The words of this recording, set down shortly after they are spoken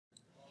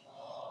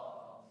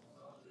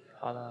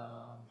على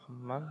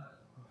محمد.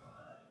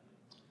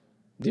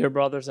 Dear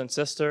brothers and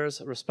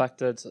sisters,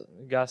 respected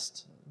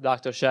guest,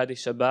 Dr. Shady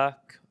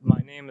Shebak, my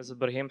name is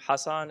Ibrahim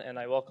Hassan and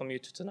I welcome you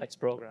to tonight's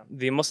program.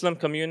 The Muslim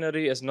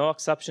community is no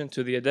exception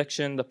to the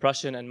addiction,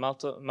 depression, and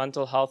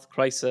mental health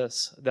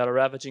crisis that are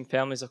ravaging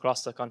families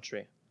across the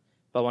country.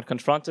 But when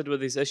confronted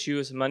with these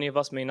issues, many of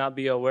us may not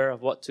be aware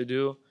of what to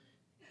do,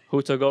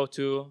 who to go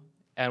to,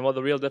 and what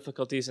the real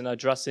difficulties in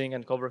addressing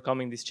and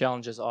overcoming these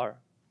challenges are.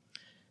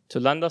 To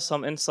lend us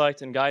some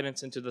insight and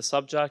guidance into the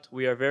subject,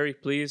 we are very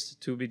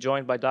pleased to be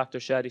joined by Dr.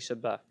 Shady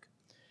Shebak.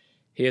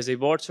 He is a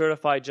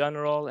board-certified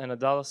general and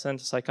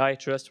adolescent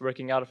psychiatrist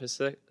working out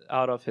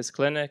of his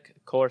clinic,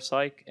 Core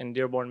Psych, in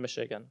Dearborn,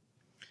 Michigan.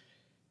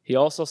 He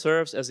also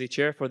serves as the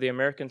chair for the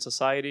American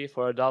Society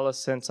for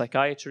Adolescent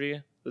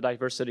Psychiatry, the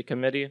Diversity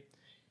Committee,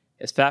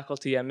 is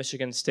faculty at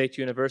Michigan State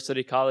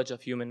University College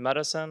of Human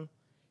Medicine,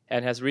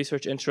 and has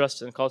research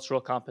interests in cultural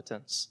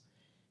competence.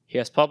 He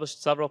has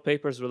published several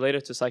papers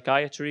related to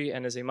psychiatry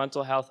and is a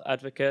mental health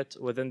advocate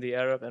within the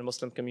Arab and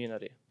Muslim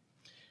community.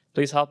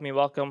 Please help me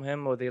welcome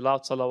him with a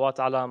loud salawat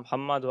ala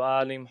Muhammad wa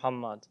ali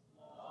Muhammad.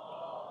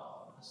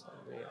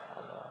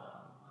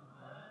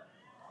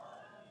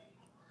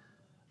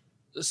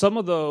 Some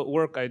of the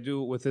work I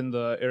do within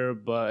the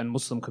Arab and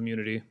Muslim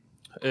community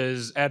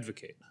is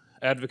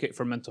advocate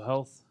for mental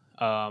health,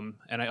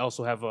 and I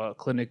also have a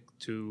clinic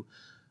to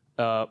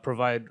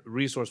provide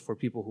resource for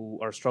people who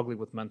are struggling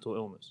with mental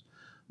illness.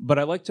 But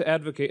I like to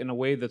advocate in a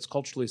way that's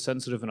culturally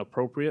sensitive and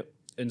appropriate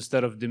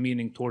instead of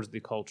demeaning towards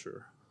the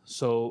culture.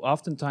 So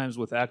oftentimes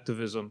with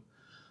activism,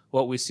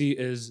 what we see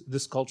is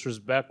this culture is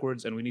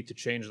backwards and we need to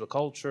change the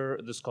culture.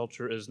 This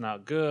culture is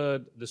not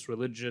good. This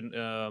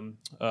religion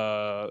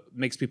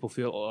makes people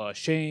feel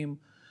shame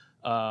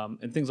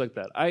and things like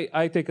that.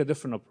 I take a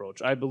different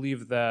approach. I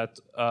believe that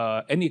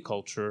any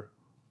culture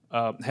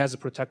has a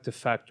protective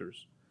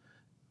factors.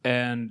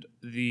 And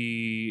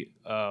the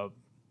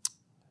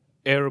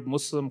Arab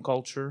Muslim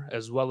culture,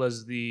 as well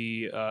as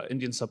the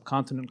Indian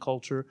subcontinent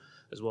culture,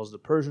 as well as the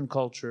Persian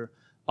culture,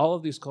 all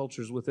of these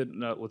cultures within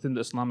the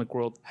Islamic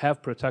world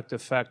have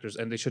protective factors,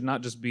 and they should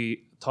not just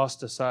be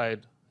tossed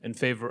aside in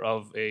favor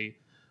of a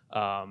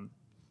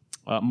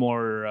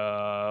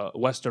more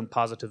Western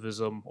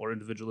positivism or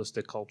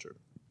individualistic culture.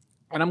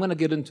 And I'm going to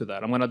get into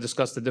that. I'm going to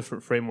discuss the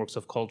different frameworks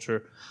of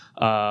culture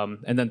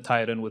and then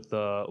tie it in with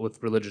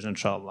religion,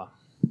 inshallah.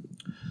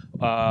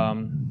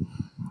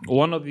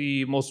 One of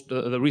the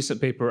the recent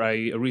paper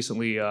I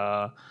recently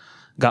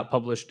got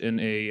published in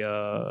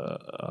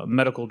a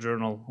medical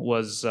journal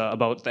was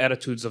about the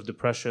attitudes of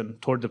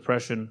toward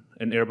depression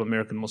in Arab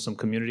American Muslim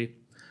community.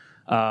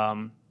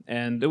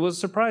 And it was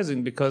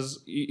surprising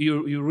because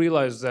you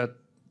realize that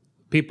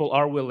people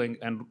are willing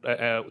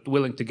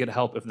to get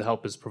help if the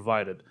help is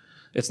provided.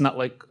 It's not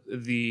like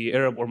the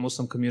Arab or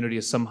Muslim community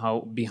is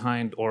somehow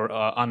behind or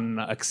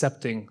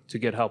unaccepting to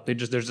get help.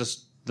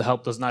 The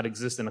help does not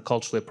exist in a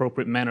culturally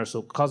appropriate manner, so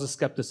it causes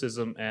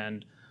skepticism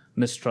and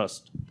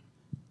mistrust.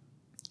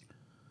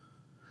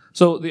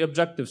 So the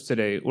objectives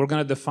today, we're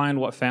going to define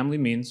what family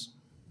means,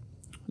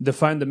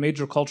 define the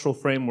major cultural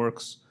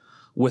frameworks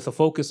with a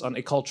focus on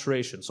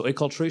acculturation. So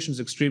acculturation is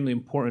extremely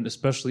important,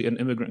 especially in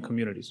immigrant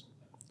communities.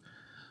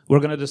 We're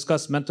going to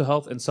discuss mental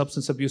health and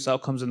substance abuse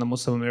outcomes in the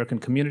Muslim American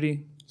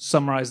community,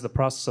 summarize the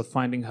process of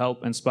finding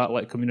help and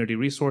spotlight community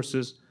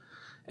resources,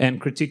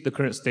 and critique the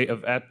current state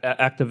of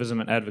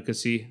activism and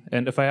advocacy.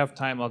 And if I have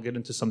time, I'll get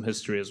into some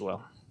history as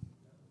well.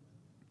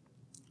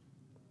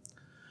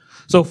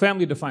 So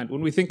family defined.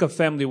 When we think of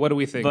family, what do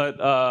we think?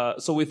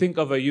 So we think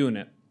of a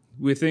unit.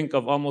 We think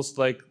of almost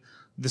like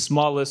the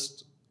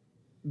smallest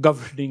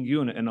governing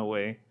unit in a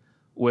way,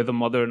 with a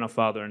mother and a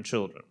father and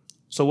children.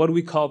 So what do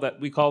we call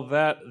that? We call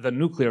that the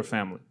nuclear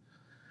family.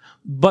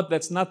 But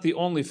that's not the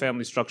only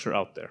family structure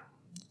out there.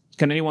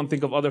 Can anyone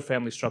think of other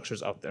family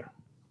structures out there?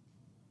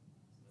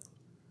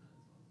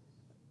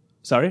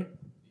 Sorry?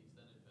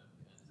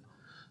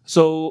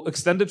 So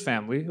extended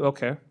family,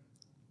 okay.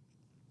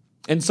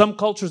 In some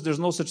cultures, there's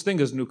no such thing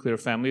as nuclear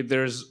family.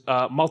 There's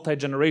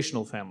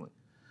multi-generational family.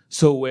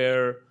 So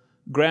where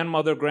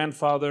grandmother,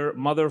 grandfather,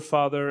 mother,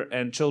 father,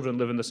 and children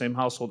live in the same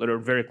household that are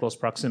in very close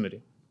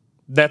proximity.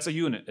 That's a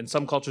unit. In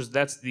some cultures,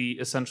 that's the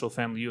essential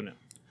family unit.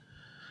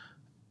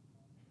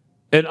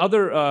 In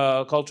other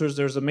cultures,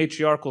 there's a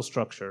matriarchal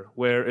structure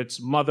where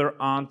it's mother,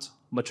 aunt,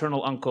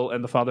 maternal uncle,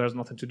 and the father has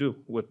nothing to do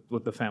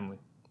with the family.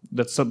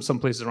 That's some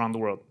places around the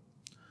world.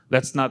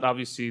 That's not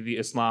obviously the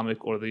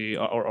Islamic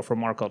or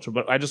from our culture,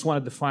 but I just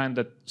want to define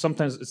that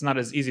sometimes it's not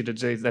as easy to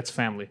say that's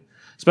family,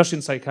 especially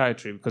in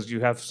psychiatry, because you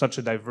have such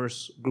a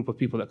diverse group of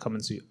people that come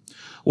and see you.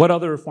 What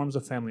other forms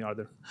of family are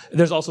there?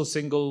 There's also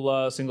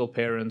single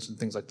parents and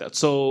things like that.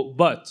 So,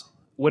 but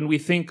when we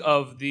think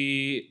of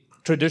the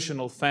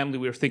traditional family,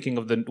 we're thinking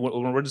of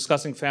when we're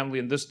discussing family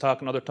in this talk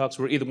and other talks,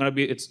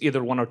 it's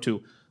either one or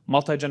two,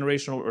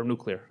 multi-generational or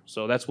nuclear.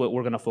 So that's what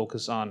we're going to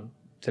focus on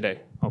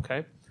today,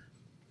 okay?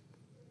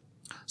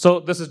 So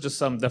this is just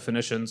some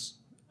definitions.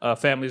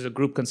 Family is a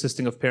group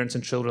consisting of parents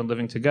and children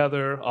living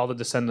together, all the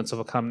descendants of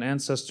a common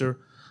ancestor.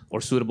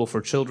 or suitable for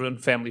children,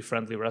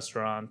 family-friendly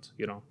restaurant,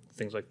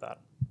 things like that.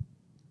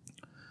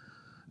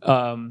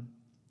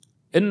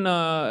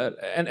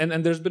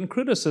 And there's been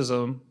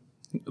criticism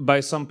by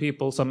some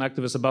people, some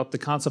activists, about the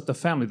concept of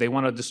family. They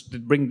want to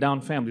just bring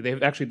down family.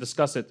 They've actually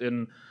discussed it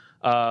in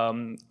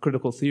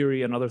critical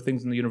theory and other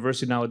things in the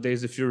university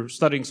nowadays. If you're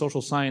studying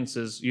social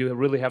sciences, you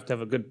really have to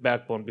have a good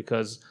backbone,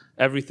 because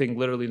everything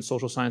literally in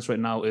social science right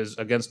now is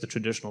against the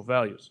traditional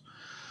values.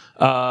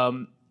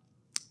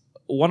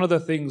 One of the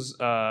things,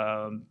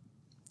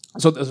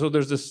 so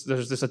there's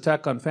this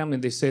attack on family,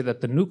 and they say that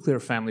the nuclear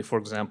family, for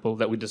example,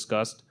 that we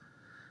discussed,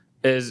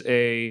 is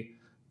a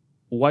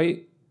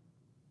white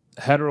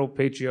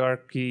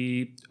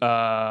heteropatriarchy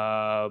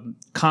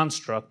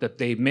construct that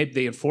they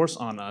enforce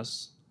on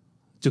us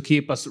to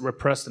keep us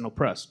repressed and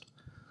oppressed.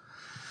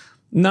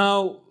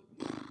 Now,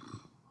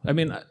 I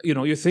mean,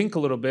 you think a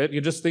little bit,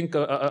 you just think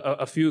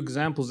a few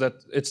examples that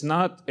it's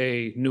not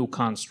a new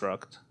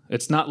construct.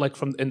 It's not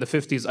like in the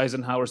 50s,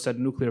 Eisenhower said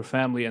nuclear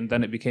family and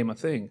then it became a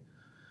thing.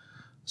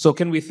 So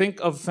can we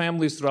think of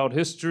families throughout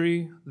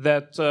history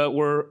that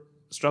were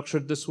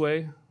structured this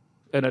way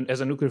as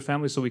a nuclear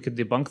family so we could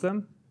debunk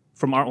them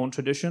from our own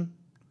tradition?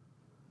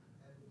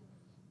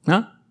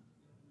 Huh?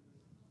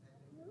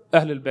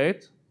 Ahl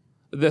al-Bayt?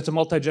 That's a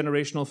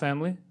multi-generational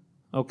family?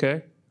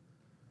 Okay.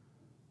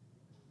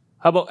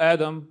 How about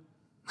Adam?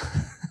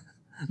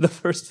 The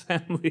first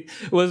family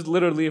was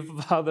literally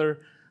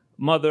father,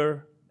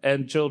 mother,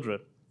 and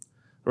children,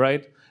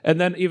 right? And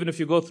then even if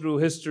you go through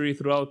history,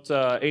 throughout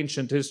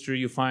ancient history,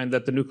 you find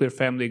that the nuclear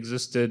family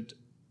existed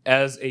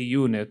as a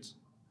unit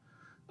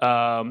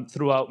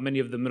throughout many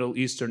of the Middle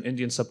Eastern,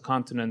 Indian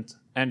subcontinent,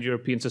 and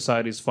European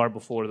societies far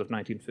before the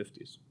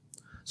 1950s.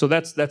 So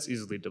that's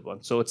easily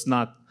debunked. So it's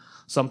not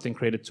something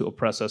created to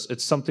oppress us.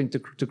 It's something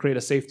to create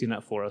a safety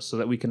net for us so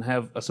that we can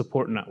have a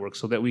support network,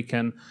 so that we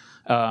can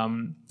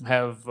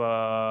have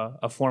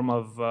a form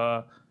of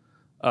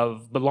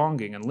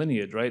belonging and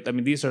lineage, right? I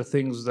mean, these are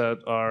things that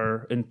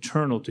are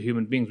internal to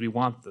human beings. We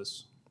want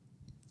this.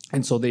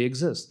 And so they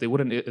exist.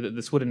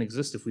 This wouldn't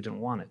exist if we didn't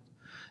want it,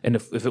 and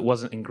if it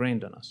wasn't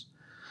ingrained in us.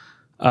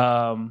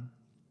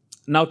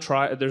 Now,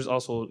 there's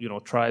also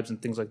tribes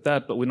and things like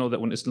that, but we know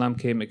that when Islam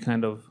came, it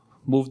kind of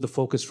moved the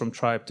focus from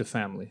tribe to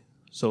family.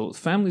 So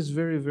family is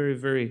very, very,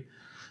 very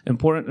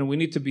important, and we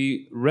need to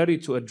be ready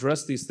to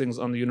address these things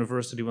on the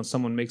university when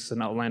someone makes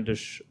an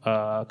outlandish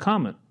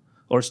comment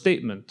or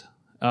statement.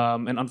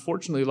 And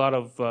unfortunately,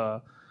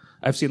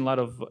 I've seen a lot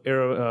of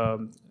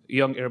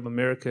young Arab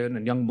American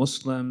and young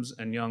Muslims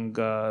and young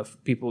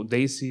people,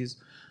 Desis,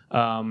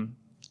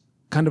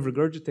 kind of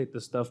regurgitate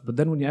this stuff, but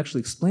then when you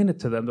actually explain it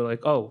to them, they're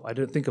like, oh, I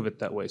didn't think of it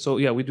that way. So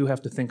yeah, we do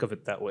have to think of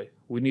it that way.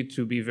 We need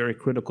to be very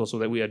critical so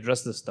that we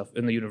address this stuff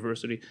in the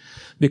university,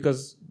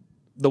 because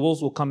the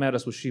wolves will come at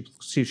us with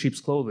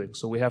sheep's clothing.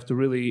 So we have to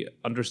really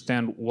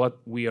understand what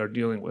we are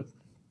dealing with.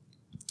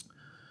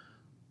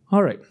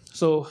 All right,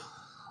 so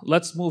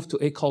let's move to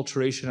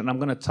acculturation, and I'm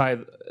going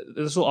to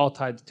this will all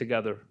tie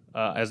together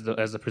as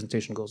the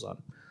presentation goes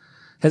on.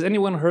 Has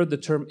anyone heard the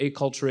term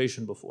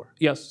acculturation before?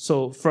 Yes,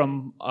 so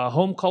from a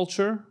home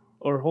culture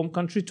or home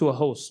country to a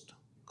host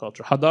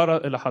culture,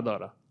 hadara ila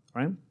hadara,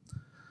 right?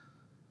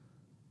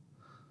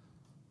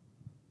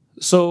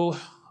 So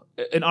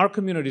in our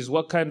communities,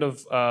 what kind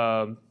of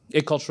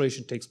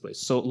acculturation takes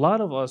place? So a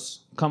lot of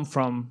us come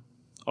from,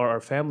 or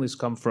our families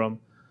come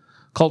from,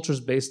 cultures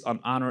based on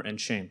honor and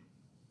shame.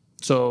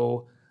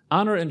 So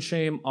honor and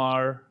shame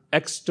are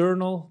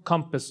external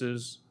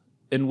compasses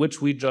in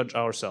which we judge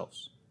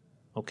ourselves.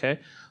 Okay,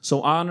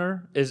 so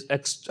honor is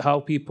how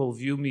people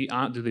view me.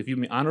 Do they view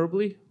me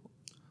honorably,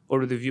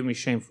 or do they view me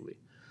shamefully?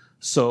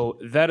 So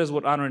that is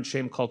what honor and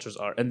shame cultures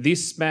are, and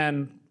these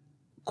span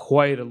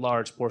quite a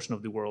large portion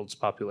of the world's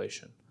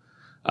population.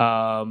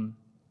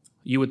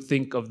 You would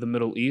think of the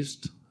Middle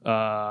East.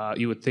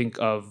 You would think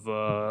of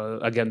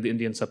again the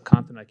Indian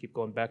subcontinent. I keep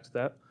going back to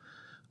that,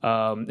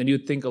 and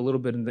you'd think a little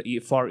bit in the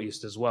Far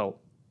East as well.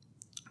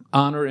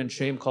 Honor and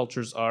shame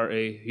cultures are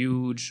a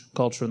huge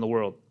culture in the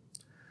world.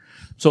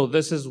 So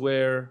this is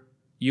where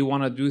you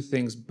want to do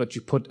things, but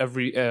you put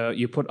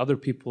other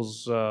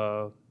people's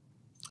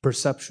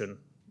perception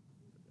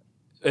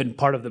in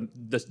part of the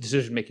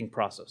decision-making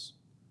process.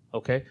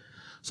 Okay,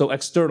 so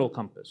external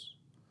compass.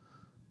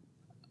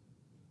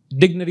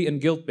 Dignity and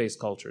guilt-based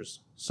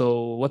cultures.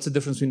 So what's the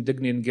difference between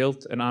dignity and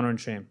guilt and honor and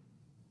shame?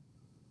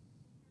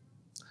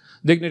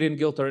 Dignity and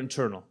guilt are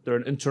internal. They're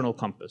an internal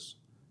compass.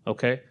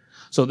 Okay,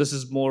 so this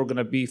is more going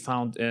to be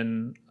found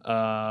in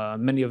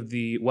many of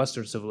the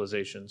Western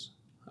civilizations.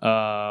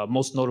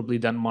 Most notably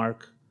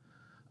Denmark,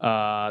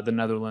 the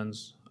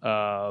Netherlands,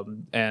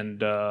 and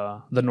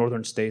the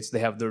northern states.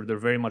 They're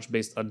very much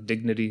based on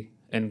dignity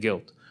and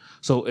guilt.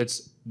 So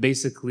it's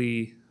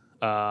basically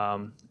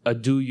a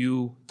do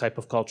you type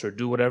of culture.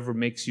 Do whatever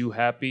makes you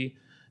happy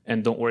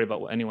and don't worry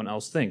about what anyone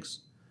else thinks.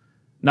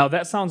 Now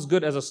that sounds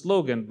good as a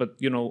slogan, but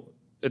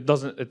it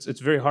doesn't. It's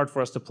very hard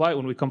for us to apply it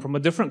when we come from a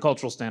different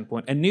cultural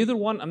standpoint. And neither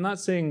one. I'm not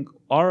saying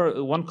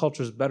one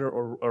culture is better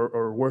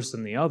or worse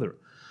than the other.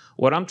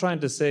 What I'm trying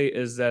to say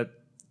is that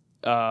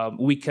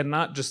we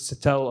cannot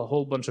just tell a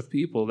whole bunch of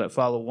people that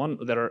follow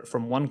that are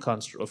from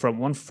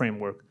one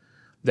framework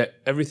that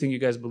everything you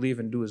guys believe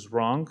and do is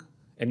wrong,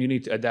 and you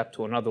need to adapt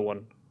to another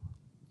one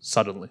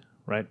suddenly,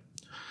 right?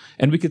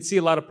 And we could see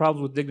a lot of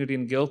problems with dignity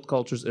and guilt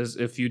cultures is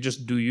if you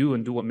just do you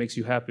and do what makes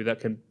you happy, that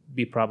can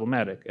be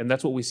problematic. And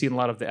that's what we see in a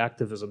lot of the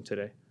activism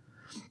today,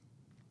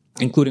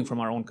 including from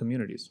our own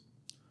communities.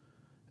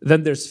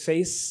 Then there's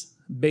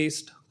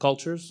face-based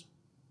cultures.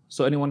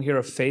 So anyone hear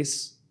of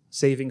face,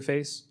 saving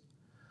face?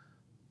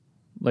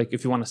 Like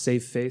if you want to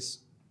save face.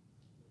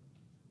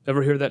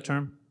 Ever hear that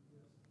term?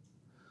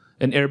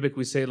 In Arabic,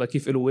 we say, like,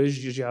 if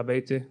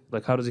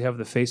like, how does he have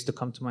the face to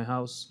come to my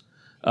house?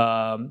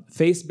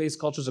 Face-based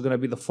cultures are going to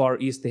be the Far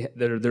East.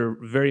 They're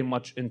very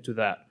much into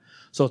that.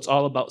 So it's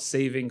all about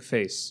saving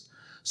face.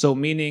 So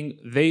meaning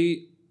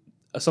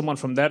someone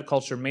from that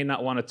culture may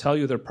not want to tell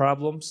you their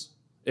problems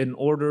in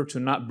order to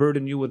not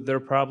burden you with their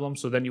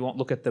problems, so then you won't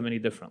look at them any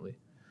differently.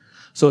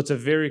 So it's a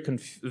very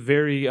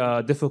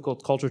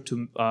difficult culture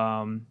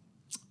to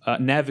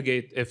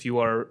navigate if you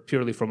are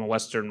purely from a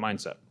Western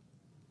mindset.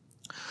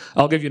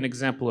 I'll give you an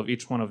example of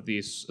each one of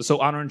these. So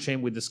honor and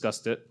shame, we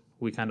discussed it.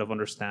 We kind of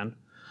understand.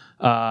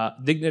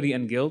 Dignity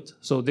and guilt.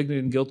 So dignity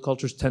and guilt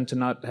cultures tend to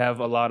not have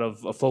a lot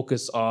of a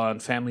focus on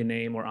family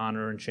name or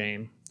honor and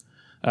shame.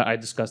 I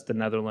discussed the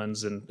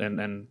Netherlands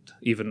and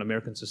even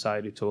American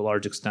society to a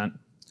large extent.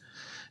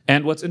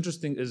 And what's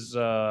interesting is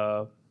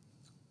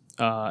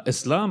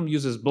Islam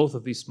uses both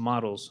of these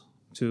models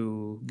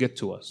to get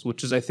to us,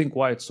 which is, I think,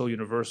 why it's so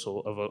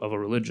universal of a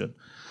religion.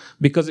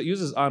 Because it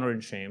uses honor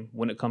and shame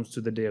when it comes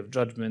to the day of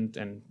judgment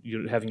and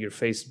you're having your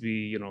face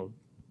be,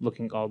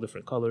 looking all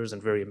different colors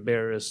and very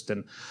embarrassed,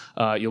 and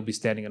you'll be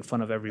standing in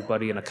front of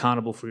everybody and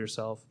accountable for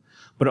yourself.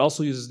 But it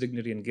also uses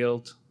dignity and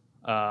guilt,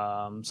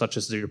 such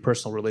as your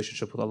personal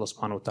relationship with Allah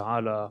subhanahu wa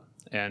ta'ala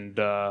and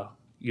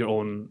your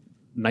own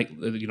night,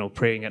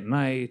 praying at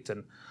night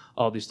and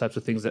all these types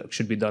of things that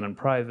should be done in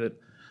private.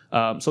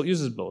 So it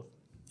uses both.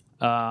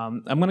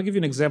 I'm going to give you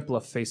an example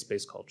of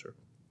face-based culture,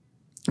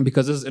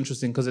 because this is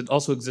interesting because it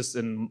also exists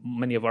in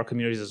many of our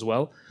communities as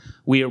well.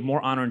 We are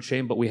more honor and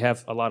shame, but we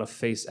have a lot of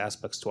face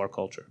aspects to our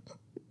culture.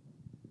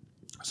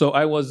 So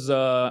I was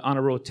on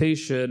a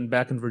rotation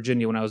back in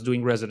Virginia when I was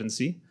doing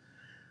residency,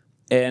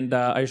 and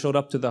I showed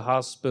up to the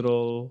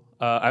hospital.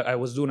 I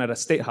was doing at a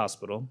state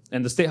hospital,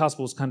 and the state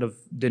hospital was kind of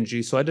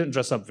dingy, so I didn't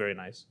dress up very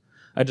nice.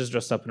 I just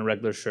dressed up in a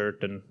regular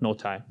shirt and no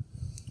tie.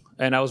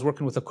 And I was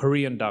working with a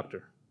Korean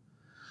doctor.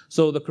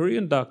 So the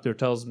Korean doctor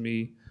tells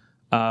me,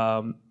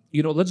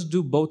 let's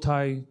do bow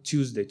tie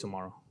Tuesday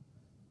tomorrow.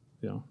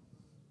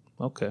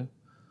 Okay.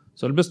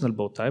 So لبسنا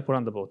البو tie, put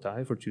on the bow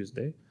tie for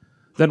Tuesday.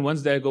 Then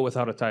Wednesday I go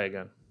without a tie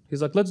again.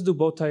 He's like, let's do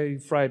bow tie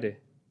Friday.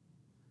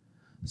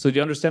 So do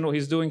you understand what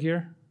he's doing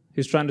here?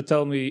 He's trying to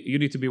tell me you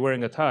need to be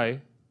wearing a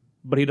tie,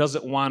 but he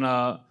doesn't want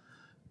to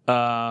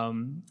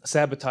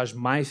sabotage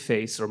my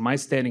face or my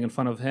standing in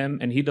front of him,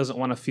 and he doesn't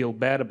want to feel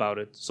bad about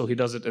it, so he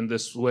does it in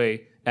this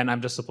way, and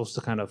I'm just supposed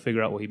to kind of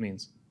figure out what he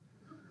means.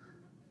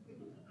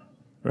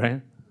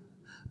 Right?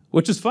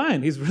 Which is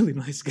fine. He's a really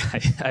nice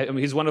guy. I mean,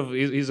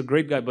 he's a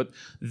great guy, but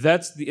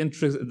that's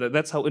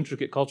how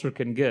intricate culture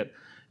can get.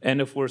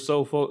 And if we're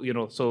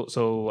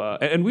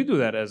and we do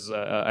that as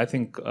I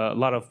think a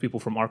lot of people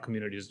from our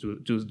communities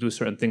do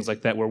certain things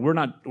like that, where we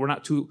don't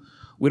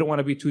want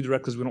to be too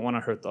direct because we don't want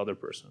to hurt the other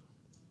person.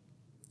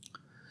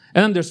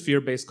 And then there's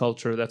fear-based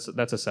culture. That's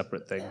a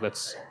separate thing.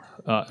 That's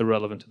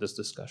irrelevant to this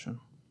discussion.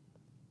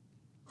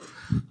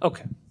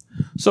 Okay,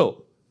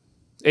 so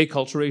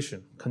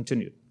acculturation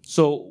continued.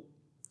 So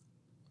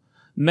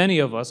many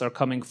of us are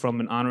coming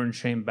from an honor and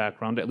shame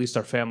background. At least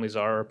our families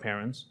are, our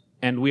parents,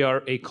 and we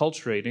are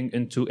acculturating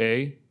into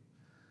a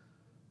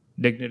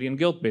dignity and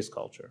guilt-based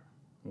culture.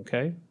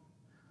 Okay,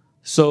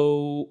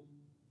 so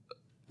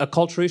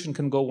acculturation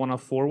can go one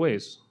of four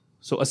ways.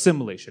 So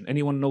assimilation.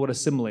 Anyone know what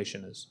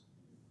assimilation is?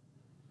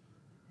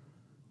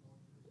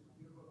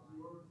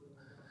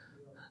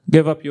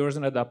 Give up yours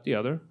and adopt the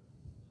other.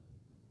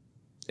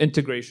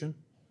 Integration.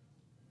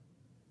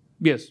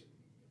 Yes.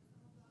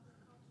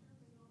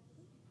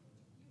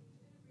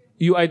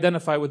 You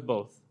identify with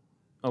both.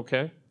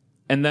 Okay.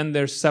 And then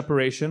there's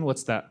separation.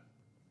 What's that?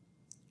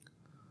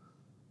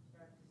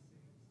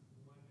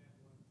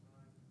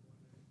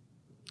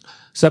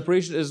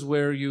 Separation is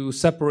where you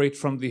separate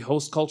from the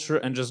host culture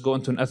and just go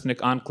into an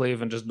ethnic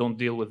enclave and just don't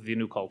deal with the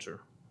new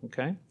culture.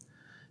 Okay?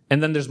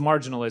 And then there's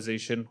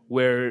marginalization,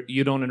 where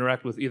you don't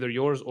interact with either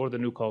yours or the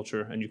new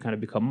culture, and you kind of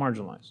become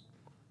marginalized.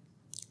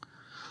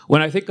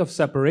 When I think of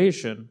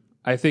separation,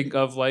 I think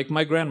of like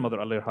my grandmother,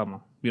 Allah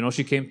yarhamha.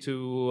 She came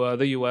to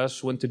the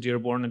US, went to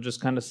Dearborn, and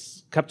just kind of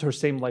kept her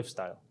same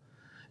lifestyle.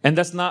 And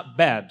that's not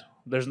bad.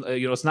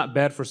 It's not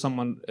bad for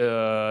someone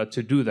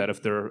to do that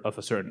if they're of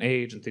a certain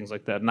age and things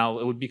like that. Now,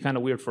 it would be kind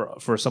of weird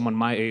for someone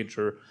my age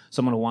or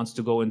someone who wants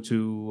to go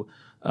into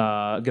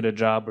get a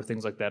job or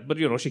things like that. But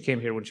she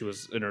came here when she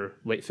was in her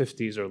late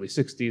 50s, early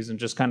 60s, and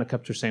just kind of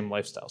kept her same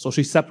lifestyle. So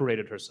she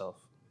separated herself.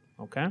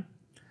 Okay.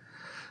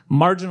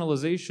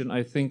 Marginalization,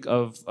 I think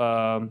of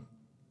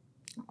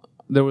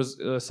there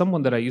was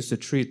someone that I used to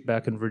treat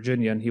back in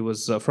Virginia, and he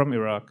was from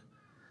Iraq.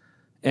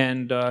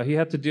 And he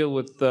had to deal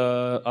with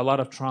a lot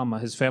of trauma.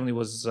 His family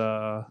was,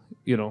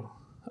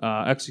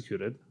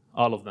 executed,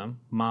 all of them,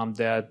 mom,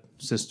 dad,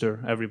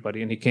 sister,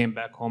 everybody. And he came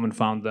back home and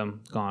found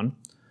them gone.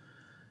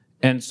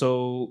 And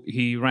so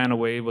he ran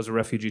away, was a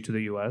refugee to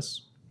the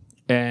U.S.,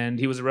 and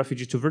he was a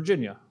refugee to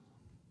Virginia.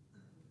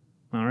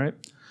 All right?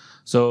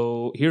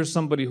 So here's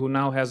somebody who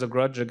now has a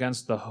grudge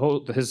against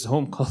his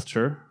home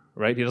culture,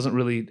 right? He doesn't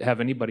really have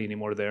anybody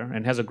anymore there,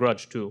 and has a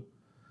grudge too,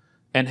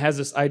 and has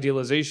this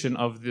idealization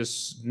of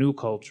this new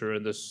culture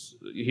and this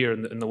here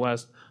in the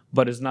West,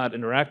 but is not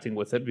interacting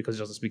with it because he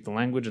doesn't speak the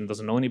language and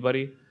doesn't know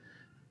anybody.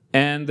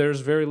 And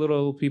there's very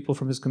little people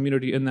from his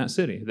community in that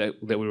city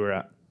that we were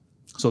at.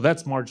 So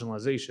that's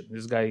marginalization.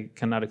 This guy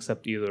cannot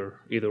accept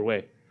either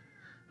way.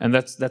 And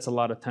that's a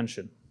lot of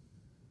tension.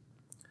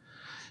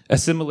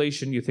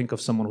 Assimilation, you think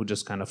of someone who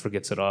just kind of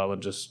forgets it all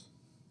and just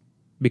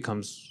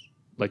becomes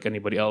like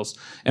anybody else.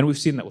 And we've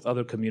seen that with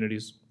other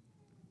communities.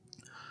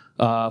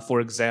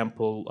 For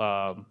example,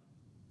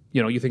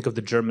 you think of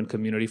the German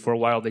community. For a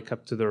while, they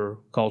kept to their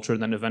culture,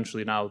 and then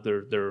eventually now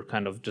they're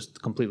kind of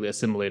just completely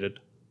assimilated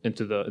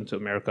into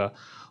America,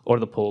 or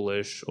the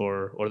Polish,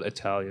 or the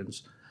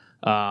Italians,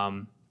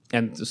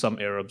 and some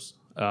Arabs.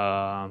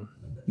 And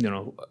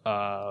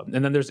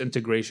then there's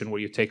integration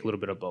where you take a little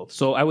bit of both.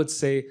 So I would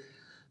say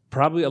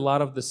probably a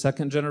lot of the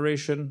second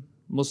generation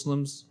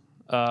Muslims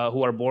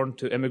who are born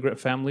to immigrant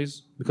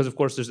families, because of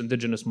course there's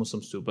indigenous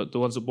Muslims too, but the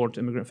ones who are born to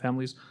immigrant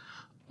families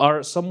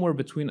are somewhere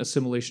between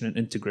assimilation and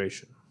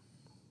integration.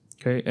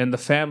 Okay, and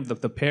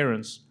the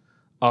parents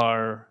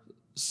are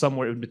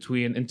somewhere in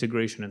between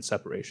integration and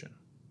separation.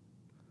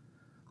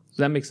 Does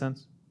that make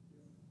sense?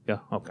 Yeah.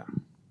 Okay.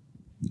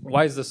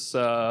 Why is this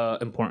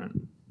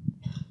important?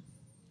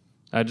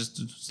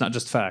 It's not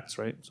just facts,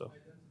 right? So,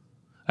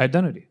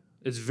 identity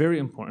is very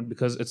important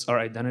because it's our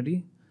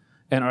identity,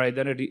 and our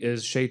identity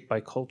is shaped by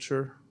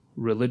culture,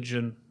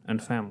 religion,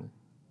 and family.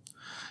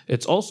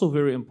 It's also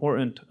very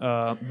important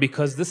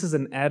because this is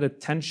an added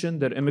tension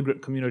that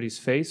immigrant communities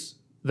face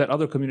that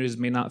other communities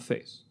may not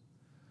face,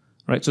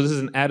 right? So this is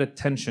an added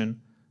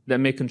tension that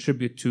may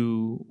contribute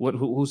to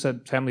who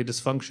said family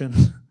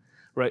dysfunction,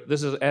 right?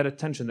 This is added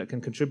tension that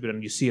can contribute,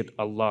 and you see it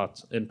a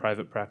lot in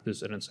private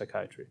practice and in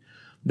psychiatry,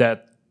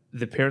 that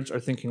the parents are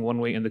thinking one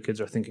way and the kids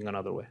are thinking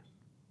another way.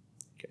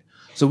 Okay,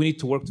 so we need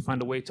to work to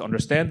find a way to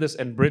understand this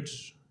and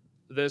bridge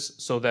this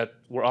so that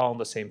we're all on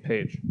the same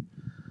page.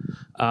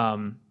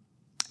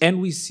 And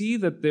we see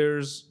that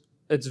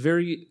it's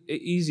very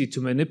easy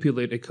to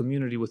manipulate a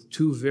community with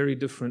two very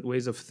different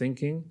ways of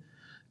thinking,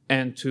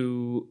 and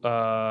to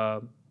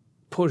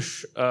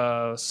push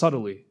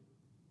subtly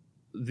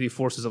the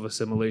forces of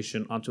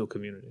assimilation onto a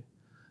community.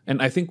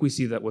 And I think we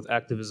see that with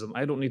activism.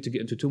 I don't need to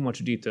get into too much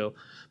detail,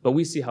 but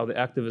we see how the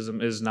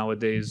activism is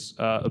nowadays.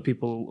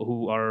 People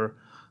who are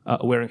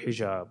wearing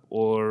hijab,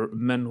 or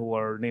men who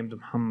are named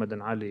Muhammad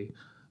and Ali,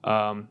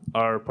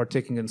 are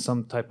partaking in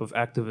some type of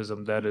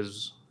activism that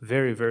is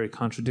very, very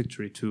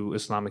contradictory to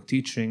Islamic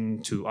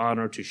teaching, to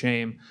honor, to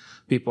shame.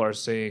 People are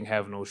saying,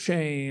 "Have no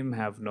shame,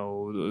 have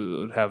no,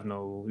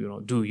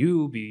 do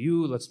you, be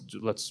you.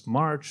 Let's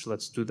march,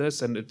 let's do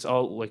this," and it's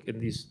all like in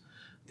these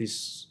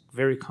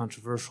very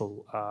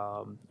controversial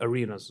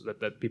arenas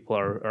that people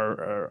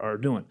are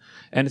doing,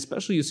 and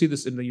especially you see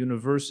this in the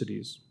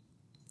universities,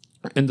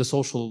 in the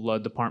social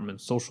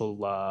departments,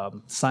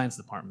 social science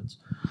departments.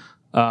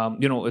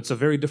 It's a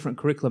very different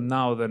curriculum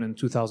now than in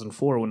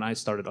 2004 when I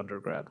started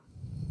undergrad,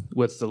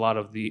 with a lot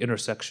of the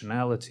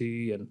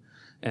intersectionality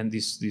and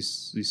these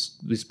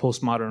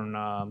postmodern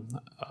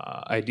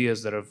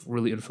ideas that have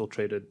really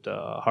infiltrated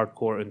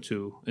hardcore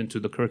into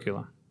the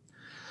curriculum.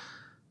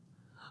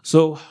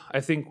 So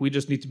I think we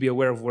just need to be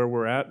aware of where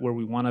we're at, where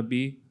we want to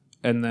be,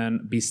 and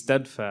then be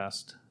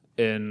steadfast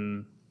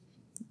in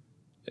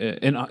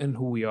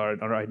who we are,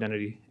 in our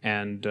identity,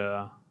 and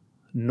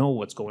know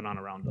what's going on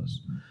around us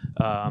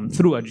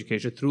through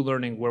education, through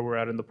learning where we're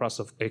at in the process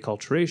of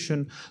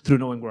acculturation, through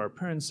knowing where our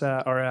parents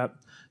are at.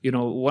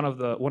 One of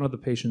the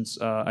patients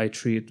I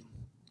treat,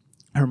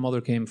 her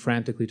mother came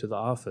frantically to the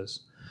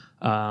office,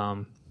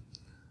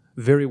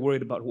 very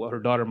worried about what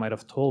her daughter might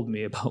have told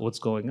me about what's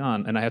going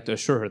on, and I had to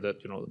assure her that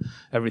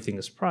everything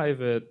is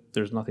private,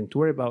 there's nothing to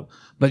worry about.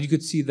 But you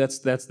could see that's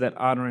that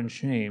honor and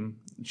shame.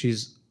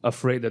 She's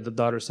afraid that the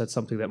daughter said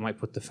something that might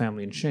put the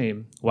family in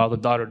shame, while the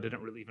daughter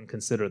didn't really even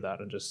consider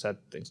that and just said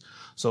things.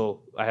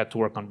 So I had to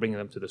work on bringing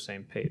them to the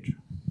same page.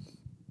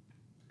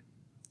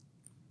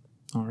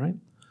 All right.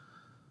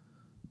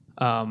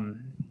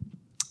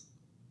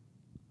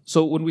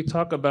 So when we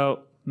talk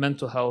about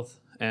mental health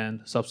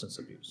and substance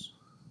abuse,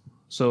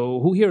 so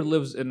who here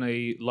lives in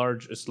a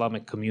large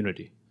Islamic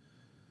community?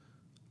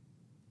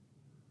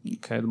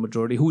 Okay, the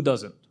majority. Who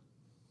doesn't?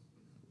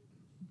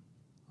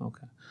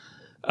 Okay.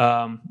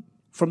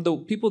 From the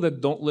people that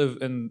don't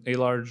live in a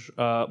large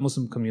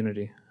Muslim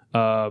community,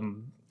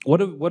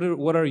 what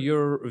are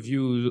your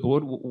views?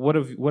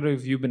 What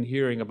have you been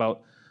hearing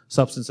about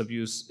substance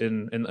abuse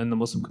in the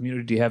Muslim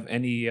community? Do you have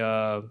any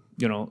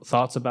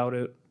thoughts about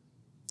it?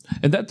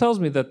 And that tells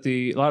me that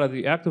a lot of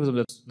the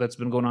activism that's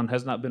been going on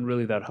has not been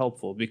really that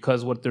helpful,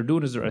 because what they're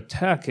doing is they're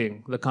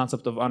attacking the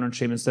concept of honor and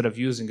shame instead of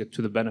using it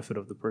to the benefit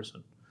of the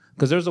person.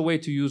 Because there's a way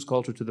to use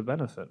culture to the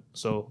benefit.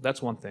 So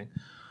that's one thing.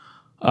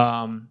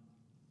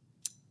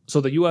 So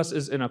the U.S.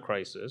 is in a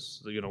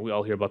crisis. You know, we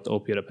all hear about the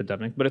opiate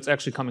epidemic, but it's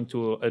actually coming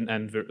to an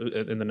end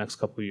in the next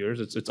couple of years.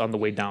 It's on the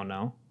way down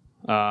now.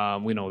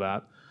 We know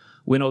that.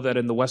 We know that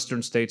in the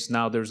Western states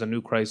now there's a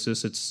new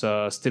crisis. It's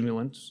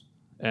stimulants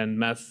and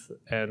meth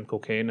and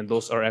cocaine, and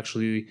those are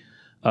actually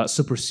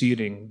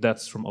superseding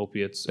deaths from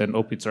opiates, and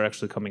opiates are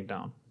actually coming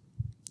down.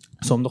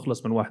 So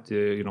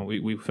you know,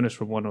 we finish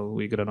from one,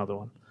 we get another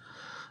one.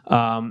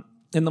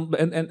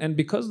 And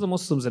because the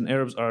Muslims and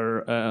Arabs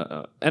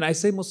are, and I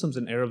say Muslims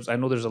and Arabs, I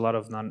know there's a lot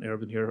of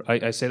non-Arab in here.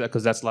 I say that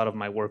because that's a lot of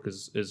my work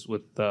is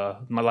with, a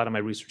lot of my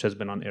research has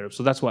been on Arab.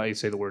 So that's why I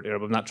say the word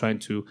Arab. I'm not trying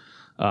to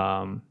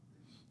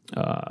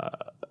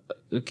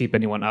keep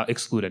anyone out,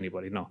 exclude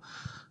anybody, no.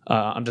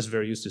 I'm just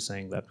very used to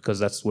saying that because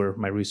that's where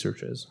my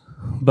research is.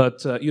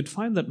 But you'd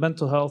find that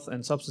mental health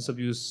and substance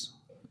abuse,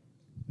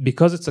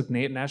 because it's a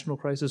national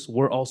crisis,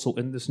 we're also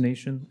in this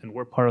nation and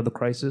we're part of the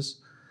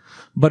crisis,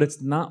 but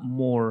it's not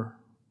more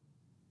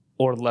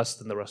or less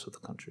than the rest of the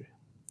country.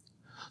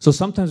 So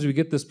sometimes we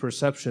get this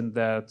perception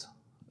that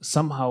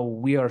somehow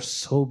we are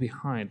so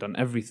behind on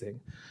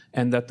everything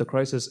and that the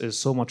crisis is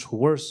so much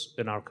worse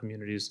in our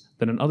communities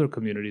than in other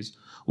communities,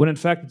 when in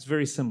fact it's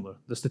very similar.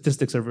 The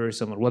statistics are very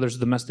similar. Whether it's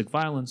domestic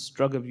violence,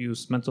 drug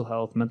abuse, mental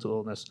health, mental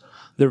illness,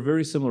 they're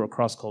very similar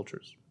across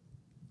cultures.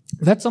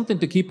 That's something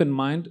to keep in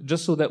mind,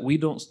 just so that we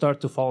don't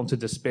start to fall into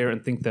despair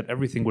and think that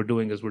everything we're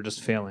doing is we're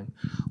just failing.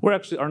 We're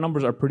actually, our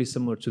numbers are pretty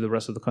similar to the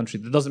rest of the country.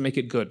 That doesn't make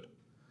it good.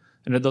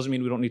 And it doesn't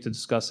mean we don't need to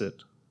discuss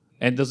it.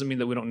 And it doesn't mean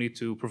that we don't need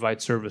to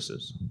provide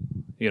services,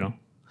 you know.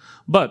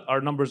 But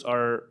our numbers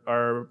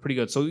are pretty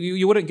good. So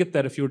you wouldn't get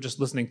that if you were just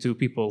listening to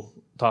people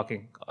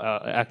talking,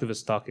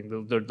 activists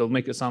talking. They'll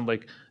make it sound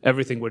like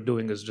everything we're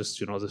doing is just,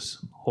 you know,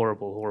 this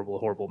horrible, horrible,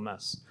 horrible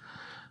mess.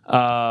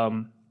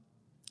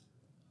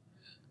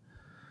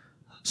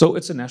 So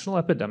it's a national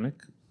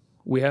epidemic.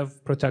 We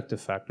have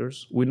protective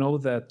factors. We know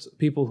that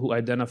people who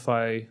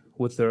identify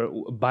with their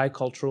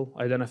bicultural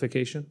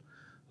identification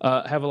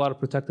have a lot of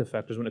protective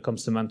factors when it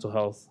comes to mental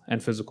health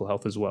and physical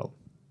health as well.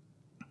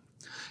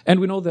 And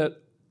we know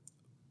that,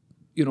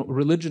 you know,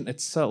 religion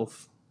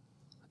itself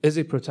is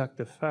a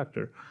protective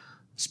factor.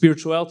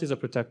 Spirituality is a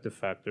protective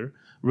factor.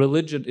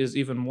 Religion is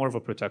even more of a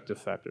protective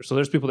factor. So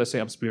there's people that say,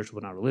 I'm spiritual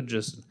but not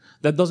religious.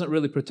 That doesn't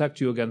really protect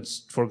you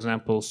against, for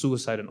example,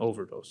 suicide and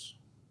overdose.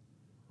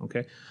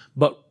 Okay?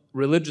 But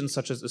religions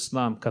such as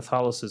Islam,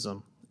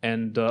 Catholicism,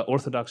 and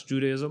Orthodox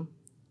Judaism,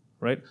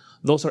 right?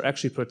 Those are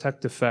actually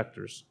protective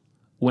factors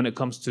when it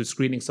comes to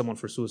screening someone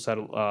for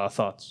suicidal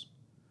thoughts,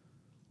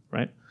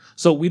 right?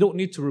 So we don't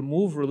need to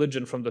remove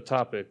religion from the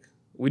topic.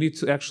 We need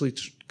to actually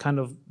kind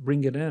of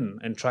bring it in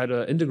and try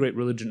to integrate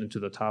religion into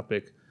the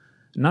topic,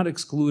 not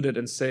exclude it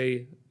and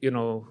say, you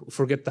know,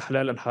 forget the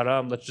halal and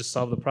haram, let's just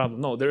solve the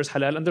problem. No, there's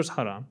halal and there's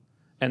haram,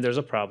 and there's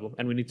a problem,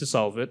 and we need to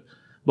solve it.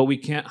 But we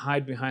can't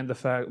hide behind the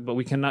fact, but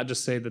we cannot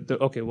just say that,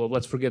 okay, well,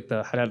 let's forget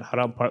the halal and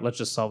haram part, let's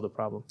just solve the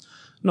problem.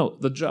 No,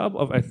 the job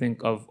of, I think,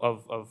 of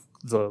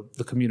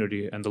the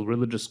community and the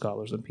religious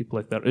scholars and people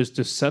like that is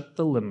to set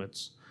the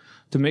limits,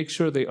 to make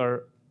sure they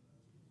are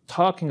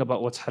talking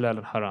about what's halal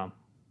and haram.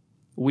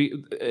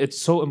 It's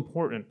so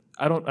important.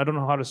 I don't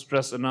know how to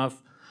stress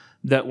enough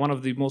that one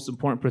of the most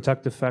important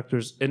protective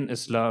factors in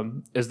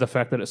Islam is the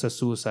fact that it says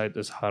suicide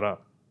is haram.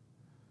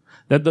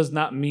 That does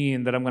not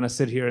mean that I'm going to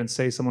sit here and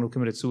say someone who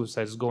committed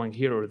suicide is going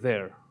here or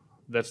there.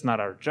 That's not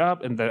our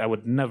job, and that I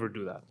would never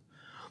do that.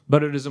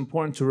 But it is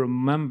important to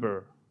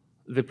remember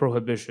the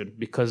prohibition,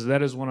 because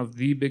that is one of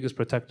the biggest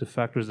protective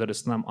factors that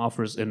Islam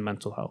offers in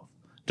mental health,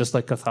 just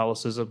like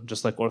Catholicism,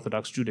 just like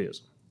Orthodox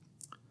Judaism.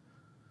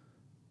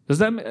 Does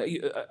that,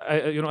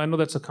 you know, I know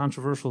that's a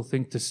controversial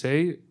thing to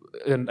say,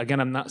 and again,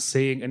 I'm not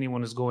saying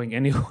anyone is going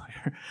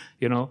anywhere.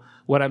 You know,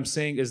 what I'm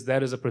saying is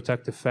that is a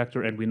protective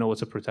factor, and we know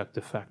it's a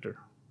protective factor.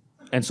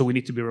 And so we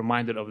need to be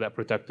reminded of that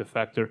protective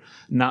factor,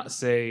 not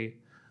say,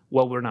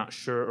 well, we're not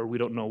sure or we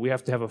don't know. We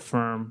have to have a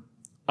firm,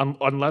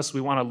 unless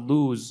we want to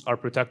lose our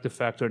protective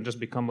factor and just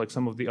become like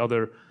some of the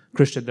other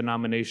Christian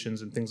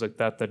denominations and things like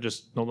that that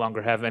just no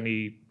longer have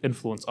any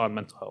influence on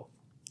mental health.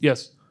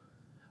 Yes,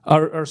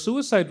 our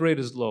suicide rate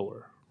is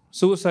lower.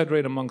 Suicide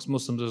rate amongst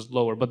Muslims is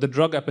lower, but the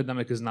drug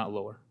epidemic is not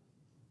lower.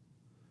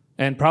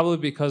 And probably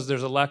because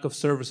there's a lack of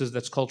services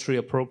that's culturally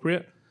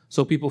appropriate,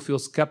 so people feel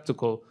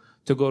skeptical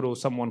to go to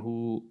someone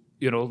who,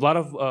 you know, a lot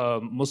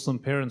of Muslim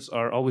parents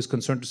are always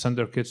concerned to send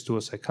their kids to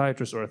a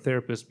psychiatrist or a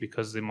therapist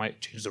because they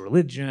might change the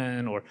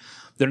religion or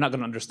they're not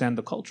going to understand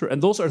the culture.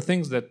 And those are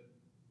things that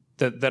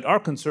are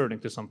concerning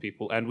to some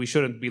people, and we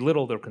shouldn't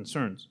belittle their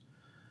concerns.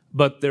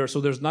 But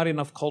there's not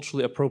enough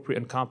culturally appropriate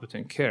and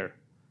competent care,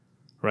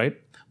 right?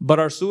 But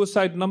our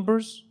suicide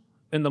numbers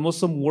in the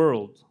Muslim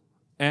world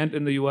and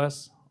in the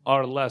US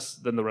are less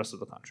than the rest of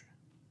the country.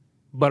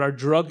 But our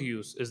drug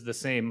use is the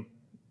same.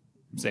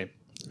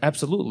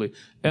 Absolutely.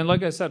 And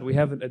like I said, we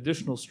have an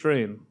additional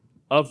strain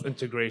of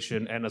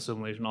integration and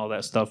assimilation, all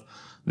that stuff,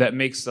 that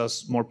makes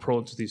us more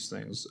prone to these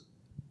things.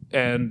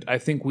 And I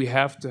think we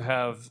have to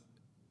have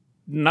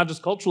not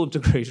just cultural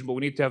integration, but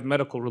we need to have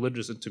medical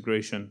religious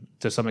integration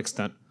to some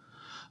extent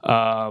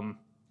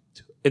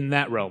in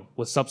that realm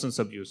with substance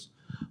abuse.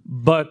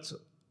 But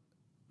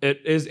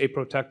it is a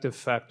protective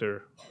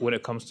factor when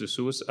it comes to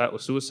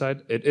suicide.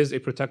 It is a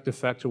protective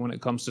factor when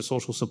it comes to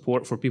social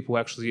support for people who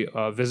actually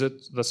visit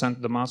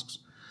the mosques.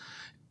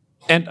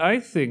 And I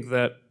think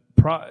that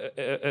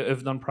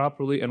if done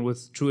properly and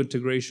with true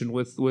integration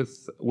with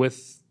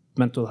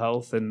mental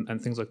health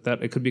and things like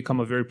that, it could become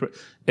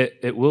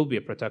it will be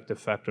a protective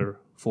factor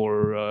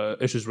for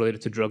issues related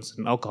to drugs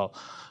and alcohol.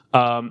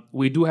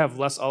 We do have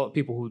less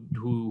people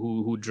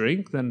who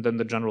drink than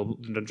the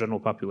general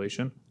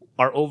population.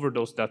 Our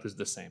overdose death is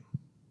the same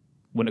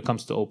when it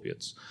comes to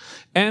opiates.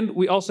 And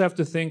we also have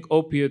to think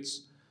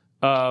opiates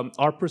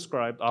are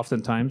prescribed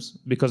oftentimes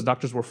because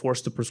doctors were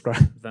forced to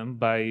prescribe them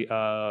by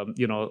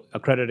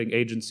accrediting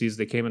agencies.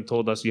 They came and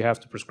told us you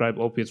have to prescribe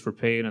opiates for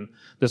pain, and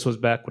this was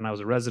back when I was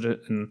a resident.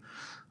 And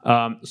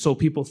so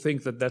people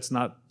think that that's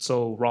not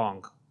so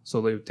wrong. So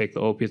they take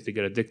the opiates, they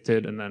get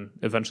addicted, and then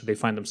eventually they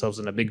find themselves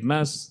in a big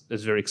mess.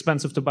 It's very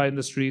expensive to buy in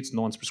the streets.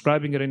 No one's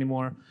prescribing it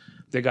anymore.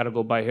 They got to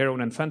go buy heroin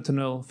and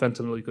fentanyl.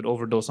 Fentanyl, you could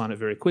overdose on it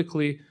very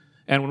quickly.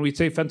 And when we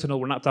say fentanyl,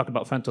 we're not talking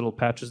about fentanyl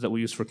patches that we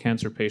use for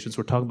cancer patients.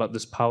 We're talking about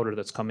this powder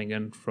that's coming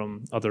in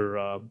from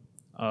other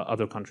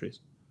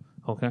countries.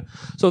 Okay,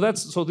 so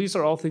these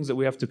are all things that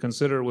we have to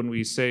consider when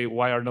we say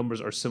why our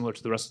numbers are similar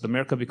to the rest of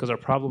America, because our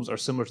problems are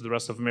similar to the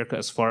rest of America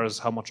as far as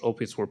how much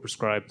opiates were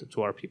prescribed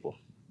to our people.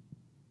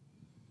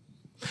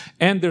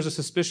 And there's a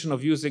suspicion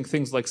of using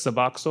things like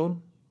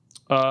Suboxone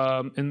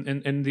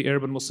in the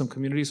Arab and Muslim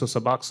community. So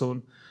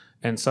Suboxone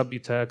and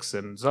Subutex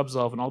and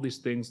Zubsolv and all these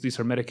things, these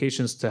are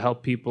medications to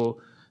help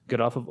people get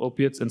off of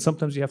opiates. And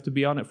sometimes you have to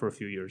be on it for a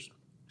few years.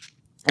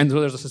 And so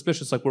there's a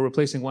suspicion, it's like we're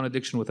replacing one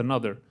addiction with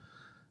another.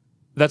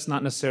 That's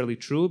not necessarily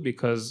true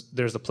because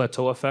there's a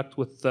plateau effect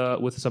with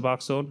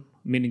Suboxone,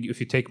 meaning if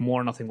you take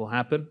more, nothing will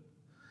happen.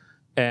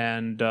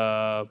 And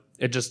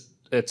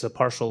it's a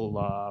partial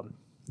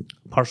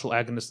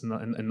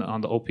agonist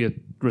on the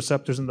opiate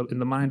receptors in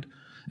the mind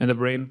and the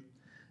brain,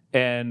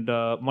 and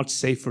much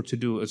safer to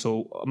do.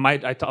 So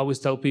I always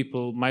tell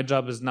people my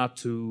job is not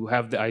to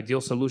have the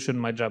ideal solution.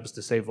 My job is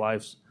to save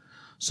lives.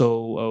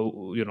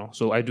 So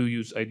so I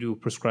do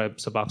prescribe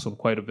Suboxone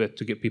quite a bit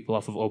to get people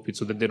off of opiates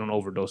so that they don't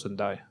overdose and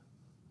die.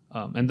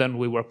 And then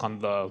we work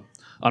on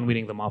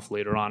weaning them off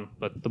later on.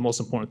 But the most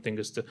important thing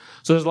is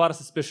so there's a lot of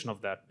suspicion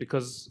of that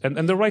because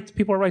and they're right.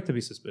 People are right to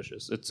be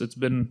suspicious. It's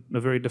been a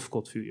very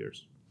difficult few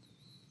years.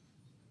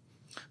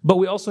 But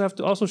we also have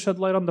to shed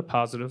light on the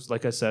positives.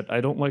 Like I said, I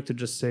don't like to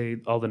just say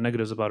all the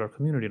negatives about our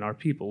community and our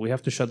people. We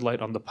have to shed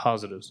light on the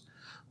positives.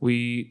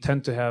 We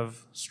tend to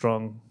have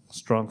strong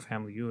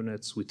family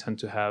units. We tend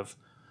to have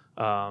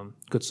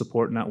good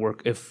support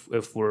network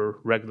if we're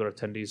regular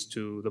attendees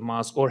to the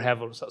mosque or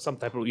have some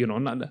type of,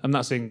 I'm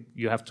not saying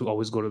you have to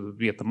always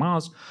be at the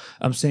mosque.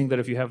 I'm saying that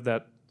if you have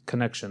that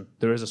connection,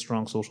 there is a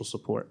strong social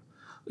support.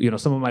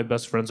 Some of my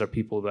best friends are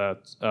people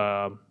that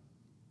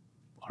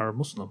are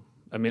Muslim.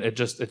 I mean,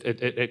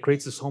 it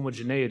creates this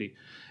homogeneity.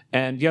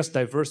 And yes,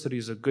 diversity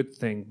is a good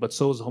thing, but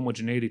so is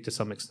homogeneity to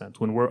some extent.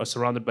 When we're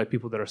surrounded by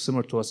people that are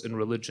similar to us in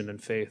religion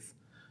and faith,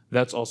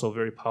 that's also a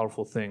very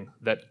powerful thing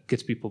that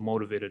gets people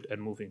motivated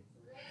and moving.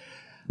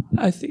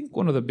 I think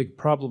one of the big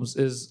problems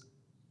is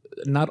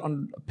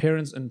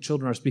parents and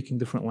children are speaking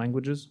different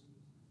languages.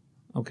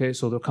 Okay,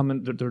 so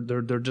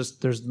they're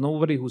just, there's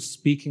nobody who's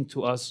speaking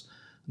to us.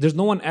 There's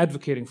no one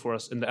advocating for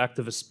us in the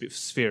activist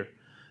sphere.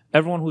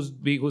 Everyone who's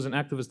an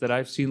activist that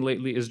I've seen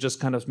lately is just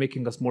kind of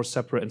making us more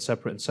separate and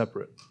separate and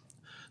separate.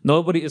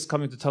 Nobody is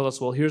coming to tell us,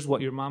 well, here's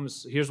what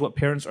here's what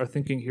parents are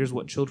thinking, here's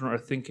what children are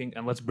thinking,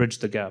 and let's bridge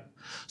the gap.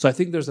 So I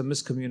think there's a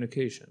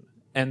miscommunication,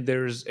 and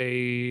there's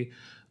if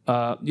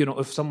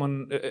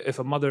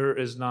a mother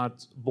is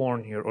not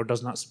born here or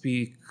does not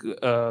speak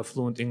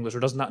fluent English or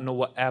does not know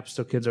what apps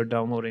their kids are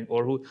downloading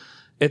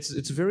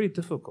it's very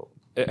difficult.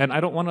 And I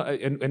don't want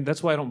to, and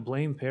that's why I don't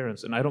blame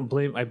parents, and I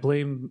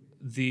blame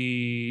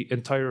the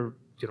entire,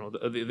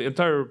 the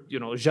entire,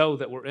 gel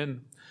that we're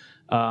in,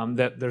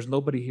 that there's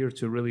nobody here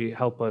to really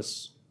help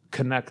us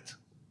connect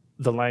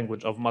the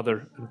language of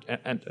mother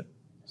and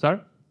sorry?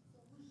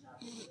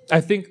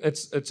 I think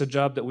it's a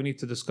job that we need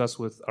to discuss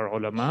with our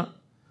ulama.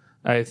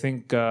 I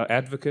think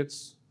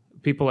advocates,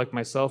 people like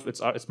myself,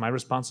 it's my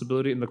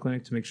responsibility in the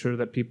clinic to make sure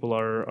that people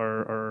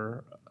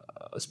are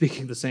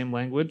speaking the same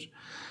language.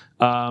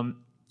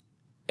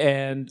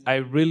 And I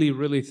really,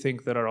 really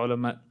think that our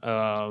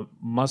ulama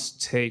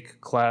must take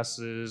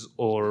classes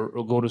or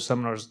go to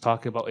seminars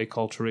talking about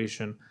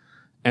acculturation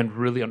and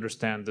really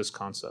understand this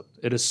concept.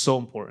 It is so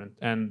important.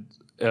 And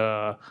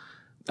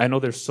I know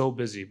they're so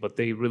busy, but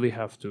they really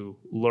have to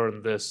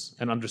learn this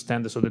and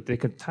understand this so that they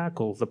can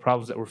tackle the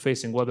problems that we're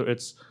facing, whether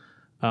it's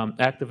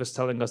activists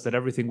telling us that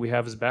everything we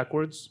have is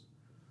backwards,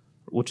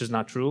 which is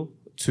not true,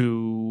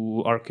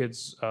 to our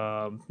kids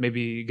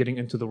maybe getting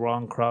into the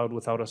wrong crowd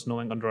without us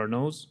knowing under our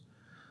nose,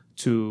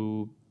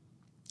 to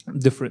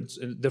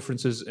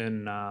differences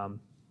in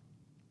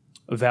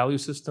value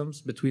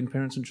systems between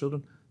parents and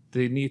children.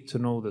 They need to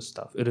know this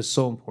stuff. It is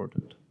so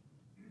important.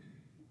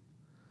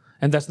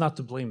 And that's not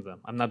to blame them.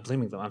 I'm not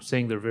blaming them. I'm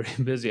saying they're very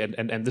busy,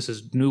 and this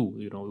is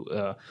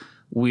new.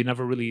 We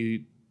never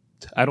really.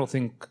 I don't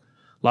think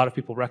a lot of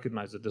people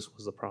recognize that this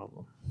was the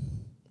problem,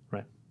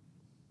 right?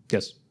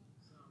 Yes.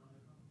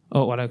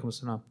 Oh, wa alaikum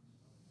assalam.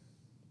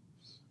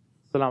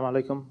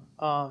 Assalamu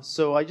alaikum.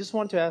 So I just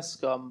want to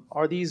ask,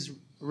 are these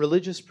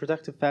religious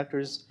protective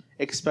factors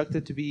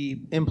expected to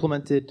be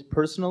implemented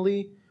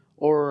personally,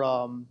 or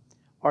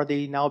are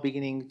they now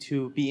beginning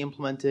to be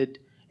implemented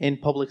in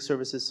public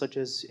services such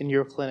as in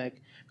your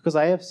clinic? Because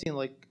I have seen,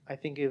 like, I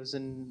think it was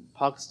in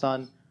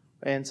Pakistan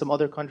and some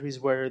other countries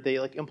where they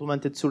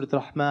implemented Surah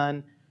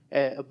Al-Rahman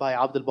by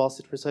Abdul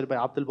Basit, recited by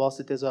Abdul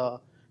Basit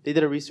they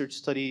did a research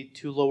study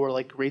to lower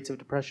rates of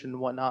depression and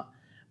whatnot.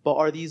 But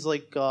are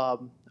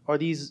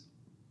these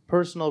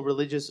personal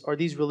religious, are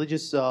these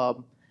religious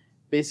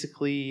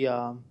basically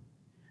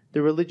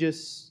the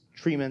religious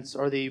treatments,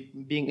 are they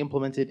being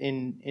implemented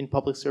in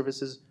public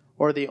services,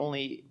 or are they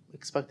only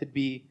expected to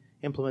be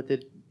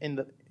implemented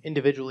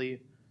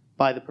individually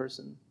by the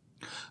person?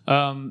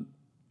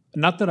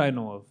 Not that I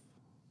know of.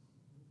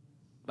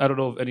 I don't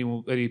know of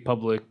any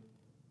public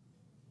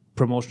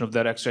promotion of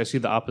that. Actually, I see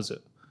the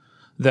opposite.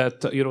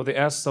 That they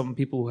asked some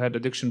people who had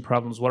addiction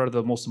problems, what are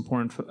the most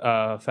important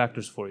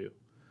factors for you?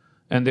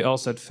 And they all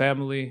said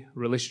family,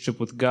 relationship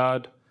with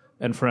God,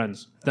 and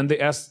friends. Then they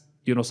asked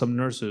some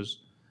nurses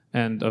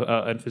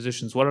and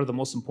physicians, what are the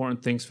most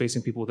important things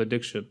facing people with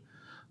addiction?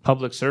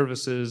 Public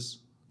services,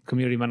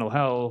 community mental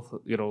health,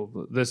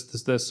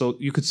 this. So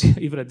you could see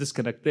even a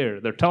disconnect there.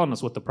 They're telling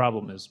us what the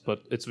problem is,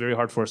 but it's very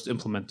hard for us to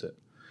implement it.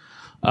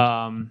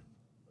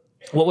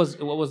 What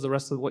was the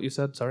rest of what you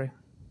said? Sorry.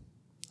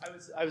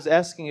 I was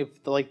asking if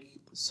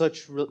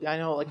I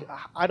know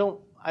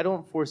I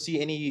don't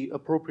foresee any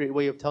appropriate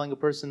way of telling a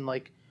person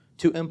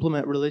to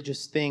implement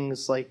religious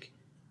things like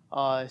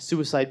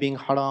suicide being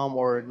haram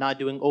or not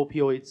doing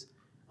opioids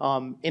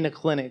in a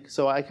clinic.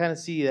 So I kind of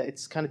see that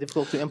it's kind of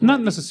difficult to implement.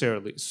 Not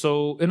necessarily.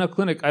 So in a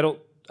clinic, I don't.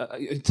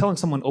 Telling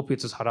someone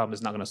opiates is haram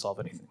is not going to solve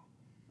anything.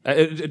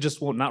 It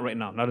just won't. Not right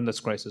now. Not in this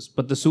crisis.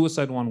 But the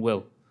suicide one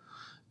will.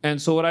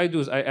 And so what I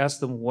do is I ask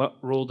them, what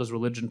role does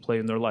religion play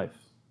in their life?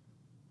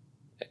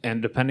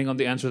 And depending on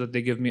the answer that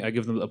they give me, I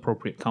give them the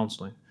appropriate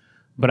counseling.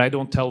 But I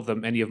don't tell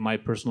them any of my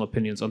personal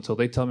opinions until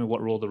they tell me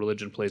what role the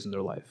religion plays in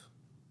their life.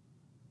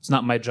 It's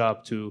not my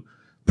job to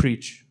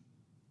preach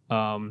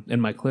in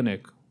my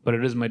clinic, but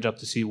it is my job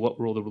to see what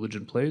role the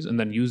religion plays and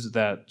then use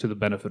that to the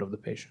benefit of the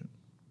patient.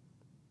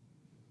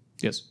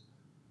 Yes.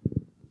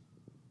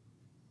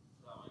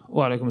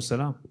 Wa alaikum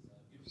assalam.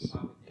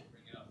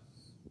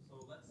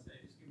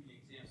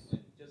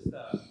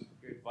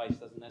 Your advice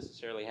doesn't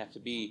necessarily have to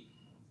be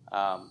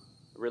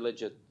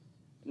religious.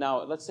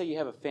 Now, let's say you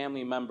have a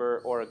family member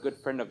or a good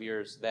friend of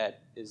yours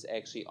that is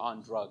actually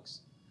on drugs,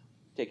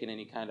 taking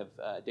any kind of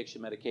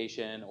addiction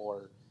medication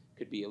or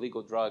could be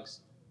illegal drugs.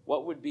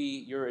 What would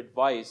be your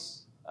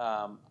advice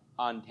on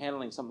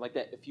handling something like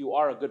that? If you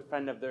are a good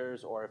friend of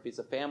theirs or if it's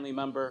a family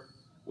member,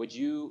 would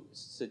you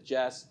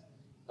suggest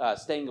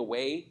staying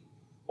away,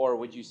 or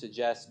would you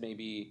suggest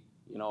maybe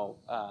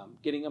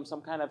getting them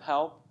some kind of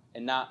help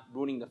and not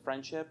ruining the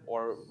friendship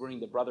or ruining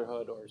the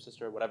brotherhood or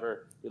sister,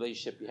 whatever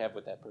relationship you have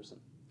with that person?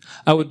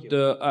 I would.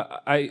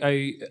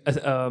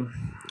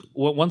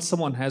 Once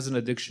someone has an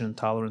addiction,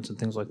 intolerance, and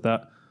things like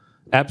that,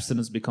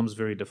 abstinence becomes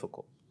very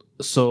difficult.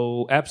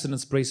 So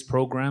abstinence-based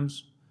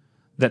programs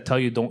that tell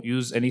you don't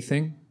use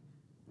anything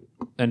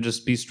and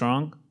just be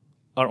strong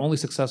are only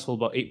successful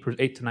about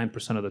 8 to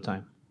 9% of the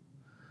time.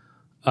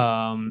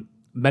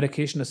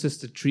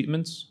 Medication-assisted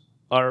treatments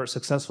are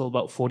successful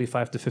about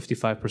 45 to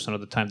 55% of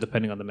the time,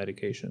 depending on the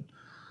medication.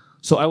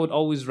 So I would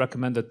always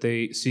recommend that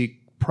they seek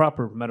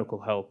proper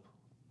medical help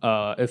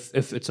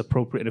if it's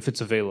appropriate, if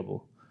it's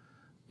available.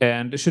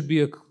 And it should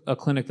be a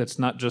clinic that's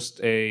not just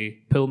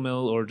a pill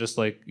mill or just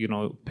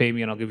pay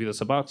me and I'll give you this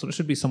box. So it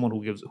should be someone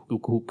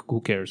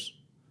who cares,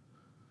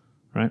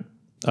 right?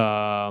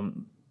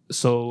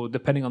 So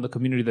depending on the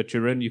community that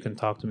you're in, you can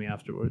talk to me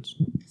afterwards.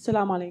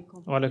 Assalamu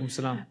alaikum. Wa alaikum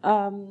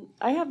salam.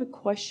 I have a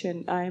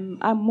question.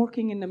 I'm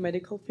working in the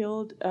medical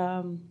field,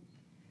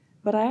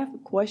 but I have a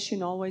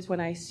question always when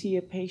I see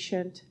a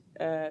patient.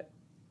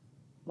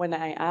 When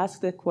I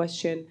ask the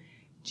question,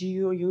 do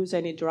you use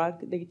any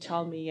drug? They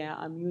tell me, yeah,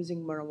 I'm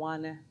using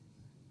marijuana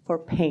for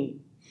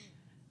pain.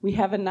 We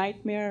have a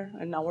nightmare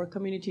in our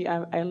community.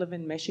 I live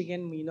in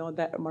Michigan. We know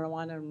that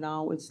marijuana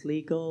now is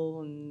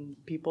legal and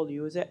people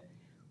use it.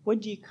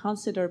 Would you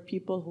consider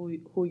people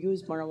who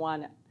use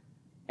marijuana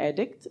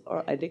addicts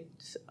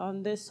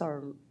on this?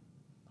 Or,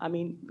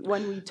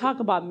 when we talk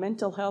about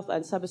mental health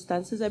and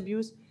substances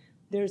abuse,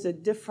 there's a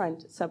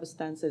different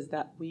substances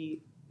that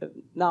we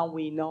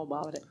know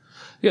about it.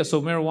 Yeah,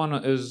 so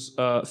marijuana is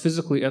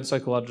physically and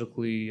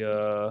psychologically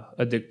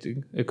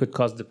addicting. It could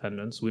cause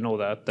dependence. We know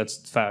that.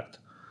 That's fact.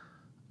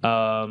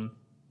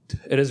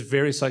 It is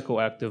very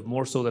psychoactive,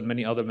 more so than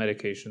many other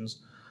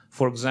medications.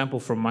 For example,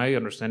 from my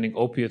understanding,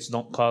 opiates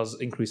don't cause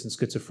increase in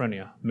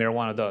schizophrenia.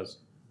 Marijuana does,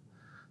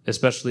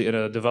 especially in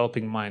a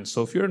developing mind.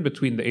 So if you're in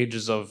between the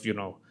ages of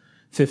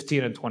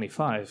 15 and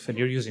 25, and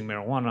you're using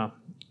marijuana,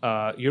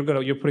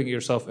 you're putting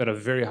yourself at a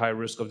very high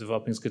risk of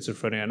developing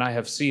schizophrenia. And I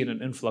have seen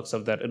an influx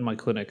of that in my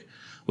clinic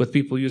with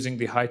people using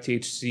the high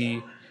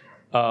THC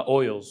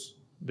oils.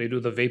 They do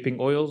the vaping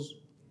oils,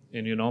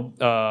 and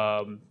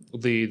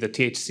the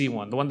THC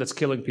one, the one that's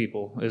killing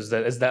people, is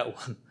that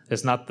one.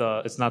 It's not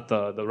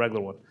the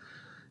regular one.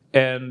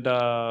 And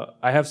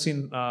I have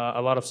seen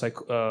a lot of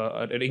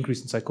an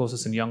increase in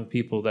psychosis in young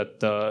people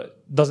that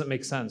doesn't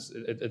make sense.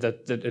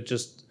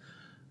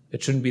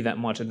 It shouldn't be that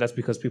much, and that's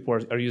because people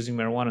are using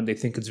marijuana and they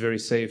think it's very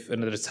safe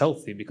and that it's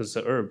healthy because it's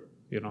an herb,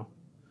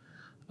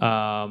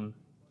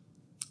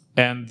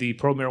 And the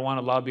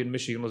pro-marijuana lobby in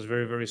Michigan was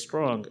very, very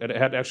strong. And it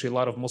had actually a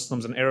lot of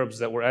Muslims and Arabs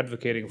that were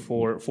advocating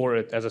for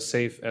it as a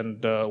safe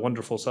and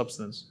wonderful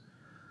substance.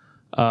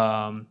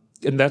 And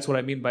that's what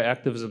I mean by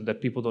activism,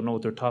 that people don't know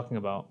what they're talking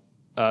about.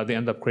 They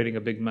end up creating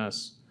a big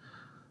mess.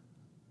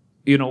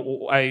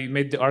 I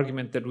made the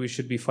argument that we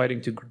should be fighting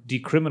to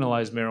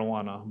decriminalize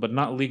marijuana, but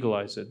not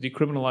legalize it.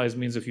 Decriminalize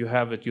means if you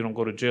have it, you don't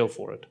go to jail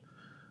for it.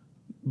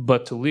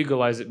 But to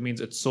legalize it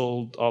means it's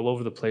sold all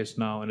over the place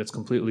now and it's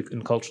completely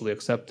and culturally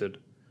accepted.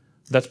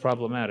 That's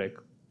problematic.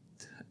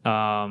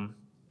 And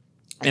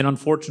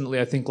unfortunately,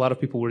 I think a lot of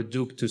people were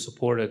duped to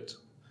support it.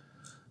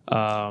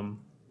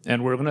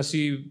 And we're going to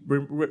see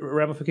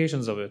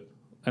ramifications of it.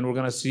 And we're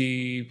going to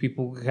see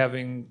people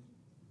having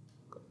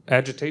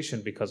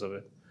agitation because of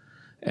it.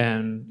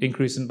 And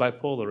increase in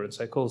bipolar and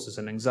psychosis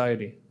and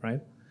anxiety, right?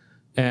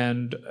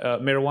 And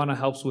marijuana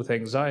helps with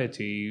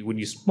anxiety when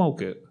you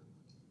smoke it.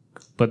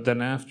 But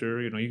then after,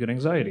 you get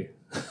anxiety.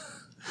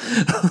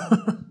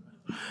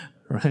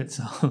 Right?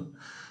 So,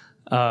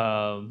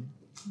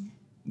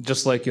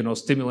 just like,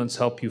 stimulants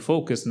help you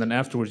focus, and then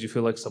afterwards you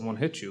feel like someone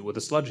hit you with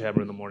a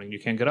sledgehammer in the morning. You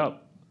can't get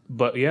up.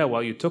 But yeah,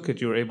 while you took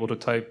it, you were able to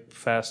type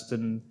fast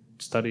and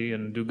study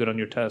and do good on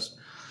your test.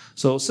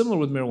 So similar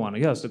with marijuana,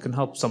 yes, it can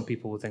help some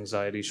people with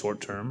anxiety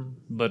short term,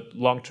 but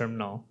long term,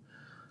 no.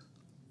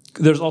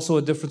 There's also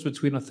a difference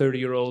between a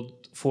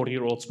 30-year-old,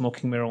 40-year-old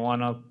smoking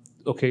marijuana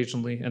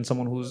occasionally and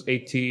someone who's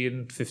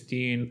 18,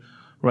 15,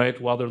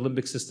 right? While their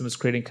limbic system is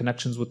creating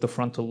connections with the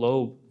frontal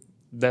lobe,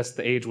 that's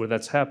the age where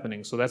that's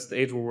happening. So that's the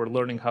age where we're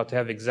learning how to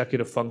have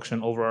executive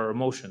function over our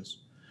emotions.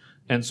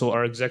 And so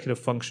our executive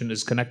function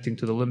is connecting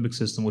to the limbic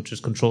system, which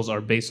controls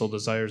our basal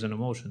desires and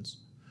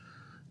emotions.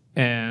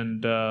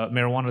 And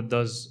marijuana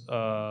does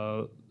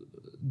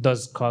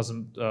cause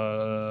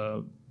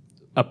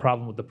a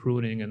problem with the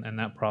pruning and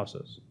that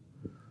process.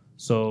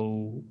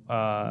 So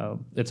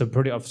it's a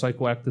pretty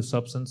psychoactive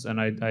substance, and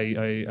I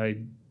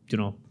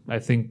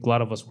think a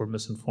lot of us were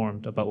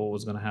misinformed about what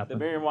was going to happen.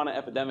 The marijuana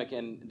epidemic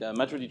in the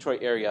Metro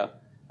Detroit area.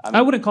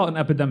 I wouldn't call it an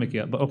epidemic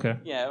yet, but okay.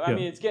 Yeah, I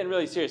mean, it's getting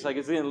really serious. Like,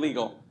 it's getting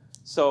legal.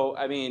 So,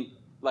 I mean,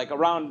 like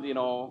around,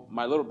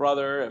 my little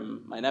brother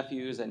and my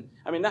nephews, and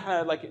I mean,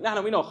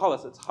 we know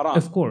khalas, it's haram.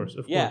 Of course.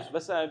 Yeah,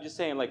 but I'm just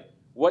saying, like,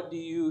 what do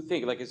you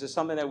think? Like, is this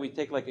something that we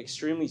take like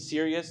extremely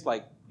serious,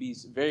 like be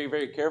very,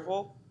 very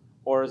careful,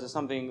 or is it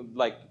something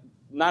like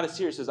not as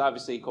serious as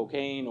obviously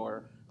cocaine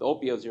or the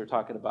opioids you're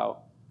talking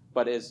about,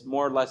 but is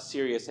more or less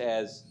serious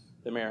as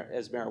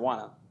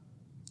marijuana?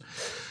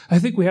 I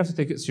think we have to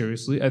take it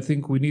seriously. I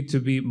think we need to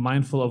be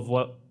mindful of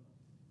what.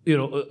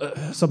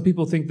 Some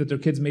people think that their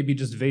kids may be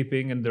just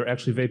vaping and they're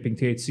actually vaping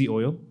THC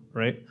oil,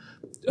 right?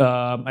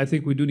 I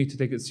think we do need to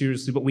take it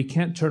seriously, but we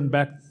can't turn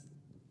back.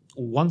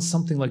 Once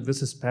something like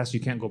this is passed,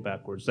 you can't go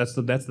backwards. That's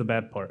the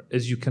bad part,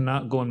 is you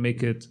cannot go and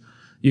make it,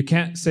 you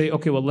can't say,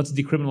 okay, well, let's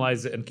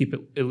decriminalize it and keep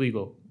it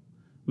illegal.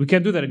 We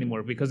can't do that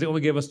anymore because they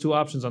only gave us two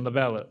options on the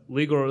ballot,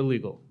 legal or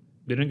illegal.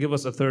 They didn't give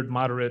us a third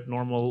moderate,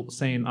 normal,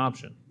 sane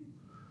option.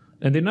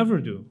 And they never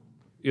do,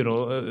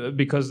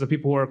 because the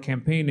people who are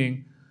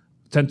campaigning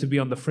tend to be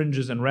on the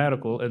fringes and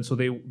radical, and so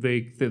they're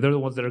the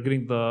ones that are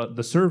getting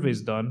the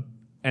surveys done,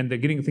 and they're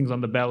getting things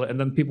on the ballot, and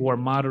then people who are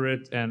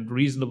moderate and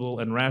reasonable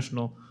and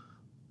rational,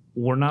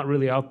 we're not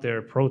really out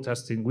there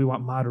protesting. We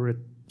want moderate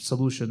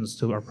solutions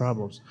to our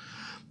problems.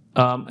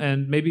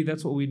 And maybe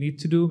that's what we need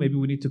to do. Maybe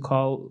we need to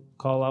call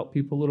out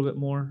people a little bit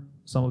more,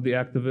 some of the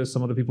activists,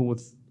 some of the people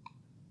with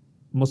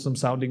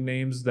Muslim-sounding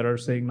names that are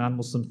saying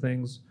non-Muslim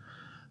things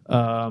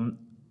on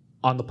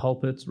the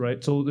pulpits,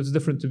 right? So it's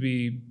different to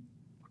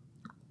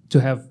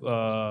have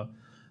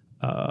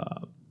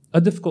a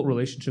difficult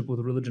relationship with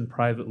religion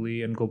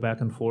privately and go back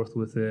and forth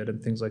with it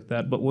and things like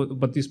that.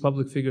 But these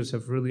public figures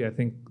have really, I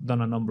think,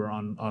 done a number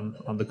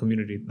on the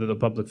community, the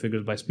public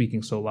figures, by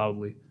speaking so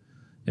loudly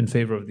in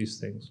favor of these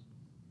things.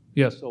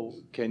 Yes? So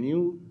can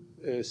you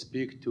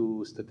speak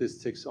to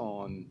statistics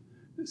on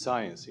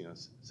science,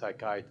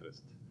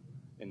 psychiatrists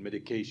and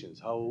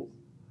medications?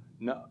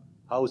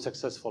 How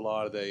successful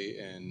are they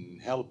in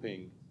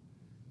helping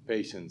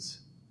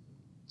patients?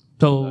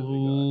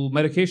 So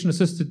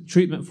medication-assisted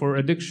treatment for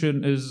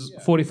addiction is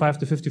 45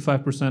 to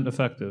 55%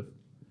 effective.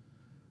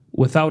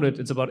 Without it,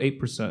 it's about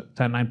 8%,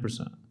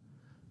 9%.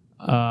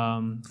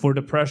 For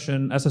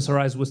depression,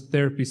 SSRIs with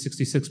therapy,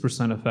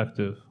 66%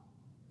 effective.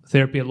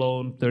 Therapy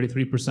alone,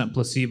 33%.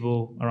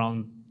 Placebo,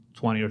 around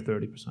 20 or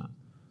 30%.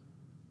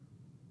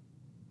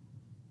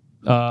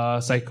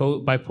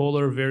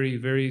 Bipolar, very,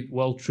 very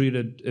well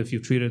treated if you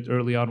treat it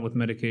early on with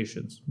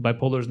medications.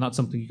 Bipolar is not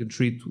something you can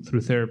treat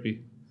through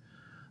therapy.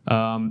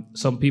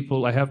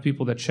 I have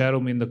people that shadow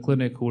me in the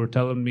clinic who are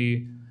telling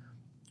me,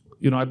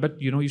 I bet,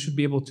 you should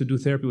be able to do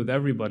therapy with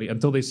everybody,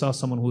 until they saw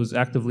someone who was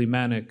actively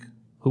manic,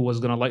 who was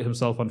going to light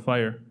himself on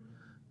fire.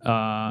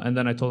 And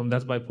then I told him,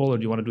 that's bipolar.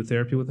 Do you want to do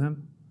therapy with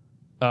him?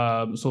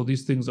 So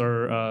these things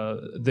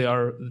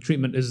the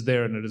treatment is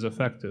there and it is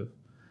effective.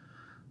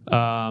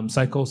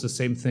 Psychosis,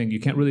 same thing. You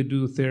can't really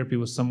do therapy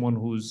with someone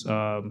who's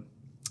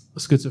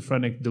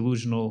schizophrenic,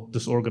 delusional,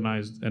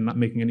 disorganized, and not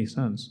making any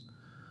sense.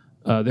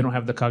 They don't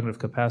have the cognitive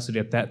capacity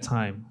at that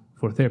time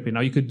for therapy. Now,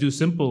 you could do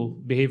simple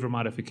behavior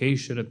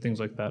modification and things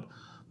like that,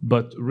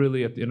 but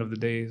really, at the end of the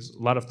day,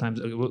 a lot of times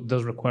it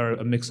does require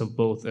a mix of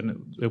both, and it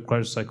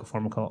requires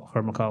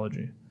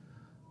psychopharmacology.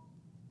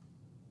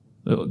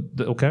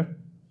 Okay?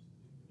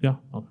 Yeah?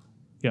 Oh.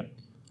 Yeah.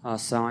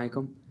 Assalamu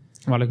alaikum.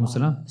 Wa alaikum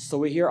salam. So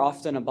we hear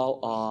often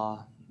about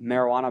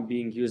marijuana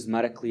being used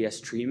medically as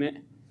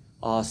treatment.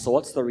 So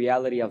what's the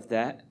reality of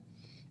that?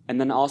 And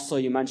then also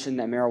you mentioned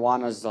that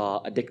marijuana is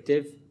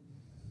addictive.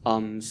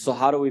 So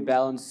how do we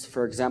balance,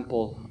 for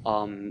example,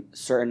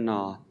 certain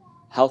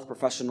health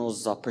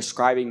professionals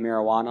prescribing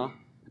marijuana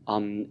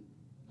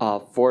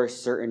for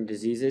certain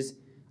diseases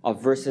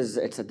versus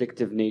its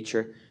addictive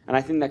nature? And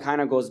I think that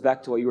kind of goes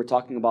back to what you were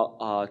talking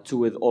about too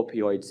with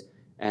opioids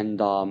and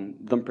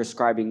them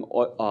prescribing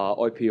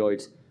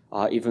opioids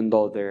even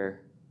though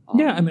they're...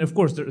 Yeah, I mean, of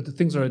course, the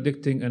things are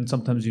addicting and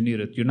sometimes you need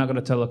it. You're not going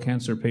to tell a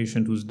cancer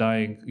patient who's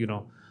dying,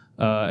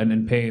 and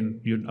in pain,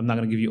 I'm not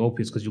going to give you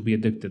opiates because you'll be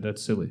addicted.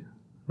 That's silly,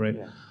 right?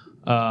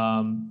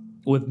 Yeah.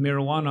 With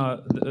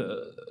marijuana,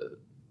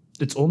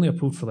 it's only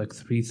approved for like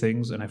 3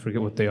 things, and I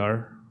forget what they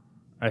are.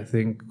 I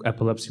think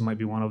epilepsy might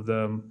be one of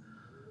them.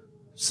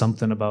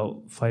 Something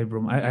about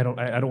fibrom. I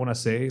don't want to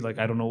say, like,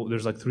 I don't know.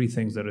 There's like 3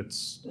 things that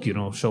it's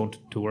shown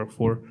to work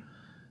for,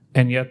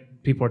 and yet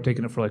people are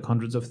taking it for like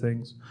hundreds of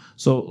things.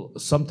 So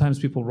sometimes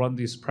people run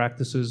these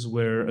practices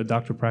where a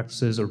doctor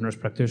practices or nurse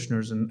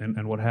practitioners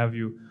and what have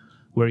you,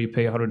 where you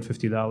pay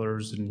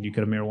 $150 and you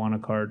get a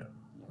marijuana card,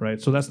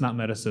 right? So that's not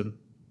medicine.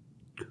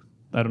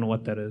 I don't know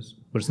what that is,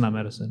 but it's not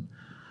medicine.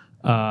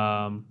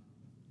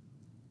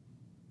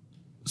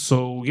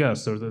 So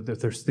yes,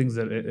 there's things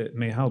that it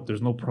may help.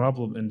 There's no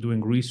problem in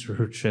doing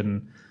research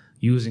and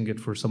using it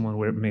for someone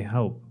where it may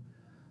help.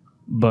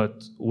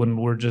 But when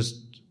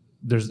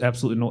there's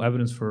absolutely no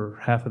evidence for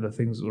half of the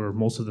things or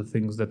most of the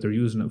things that they're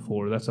using it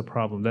for, that's a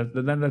problem.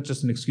 Then that's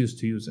just an excuse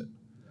to use it,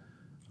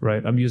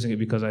 right? I'm using it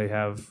because I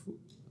have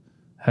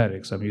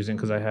headaches. I'm using it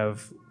because I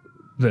have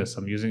this.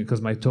 I'm using it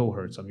because my toe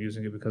hurts. I'm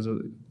using it because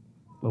of...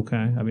 Okay,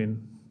 I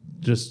mean,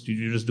 you're just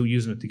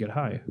using it to get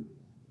high.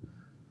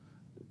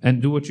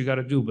 And do what you got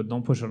to do, but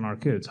don't push it on our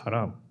kids.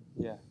 Haram.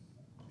 Yeah.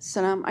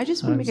 Salam. I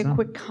just want to make a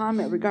quick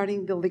comment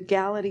regarding the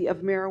legality of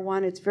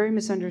marijuana. It's very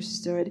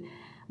misunderstood.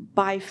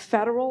 By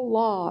federal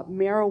law,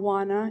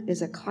 marijuana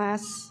is a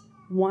class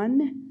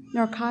 1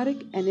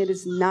 narcotic, and it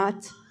is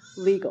not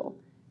legal,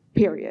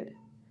 period.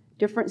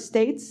 Different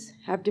states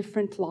have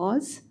different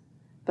laws,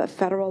 but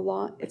federal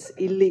law, it's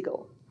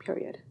illegal,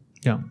 period.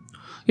 Yeah.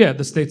 Yeah,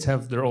 the states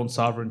have their own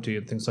sovereignty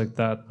and things like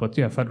that, but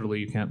yeah, federally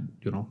you can't,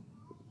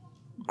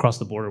 cross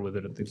the border with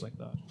it and things like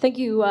that. Thank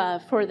you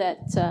for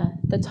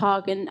the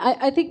talk, and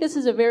I think this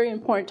is a very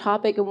important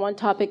topic and one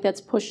topic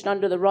that's pushed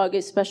under the rug,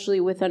 especially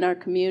within our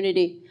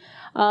community.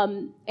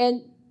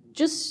 And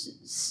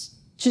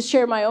just to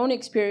share my own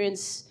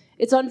experience,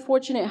 it's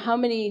unfortunate how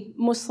many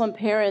Muslim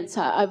parents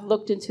I've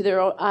looked into their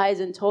own eyes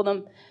and told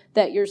them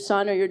that your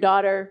son or your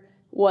daughter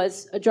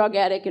was a drug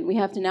addict and we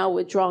have to now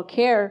withdraw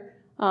care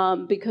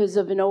because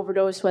of an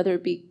overdose, whether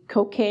it be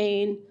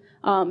cocaine,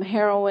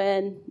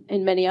 heroin,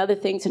 and many other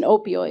things, and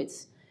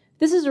opioids.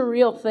 This is a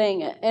real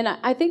thing, and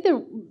I think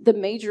the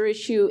major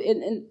issue,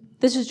 and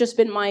this has just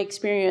been my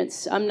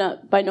experience. I'm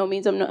not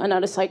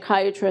a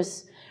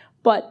psychiatrist,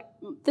 but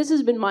this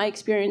has been my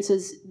experience.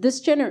 Is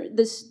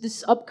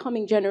this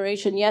upcoming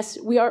generation? Yes,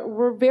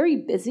 we're very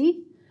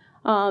busy,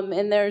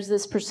 and there's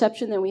this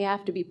perception that we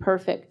have to be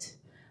perfect,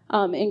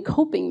 and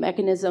coping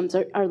mechanisms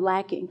are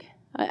lacking.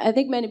 I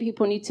think many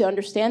people need to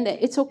understand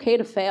that it's okay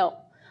to fail.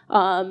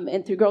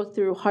 And to go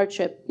through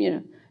hardship,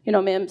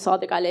 Imam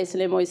Sadiq alayhi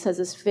salam always says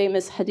this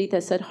famous hadith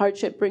that said,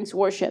 hardship brings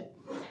worship.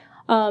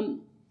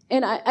 And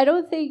I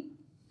don't think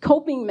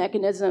coping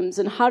mechanisms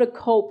and how to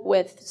cope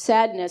with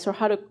sadness or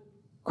how to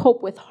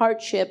cope with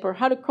hardship or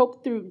how to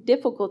cope through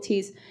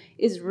difficulties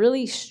is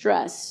really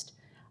stressed.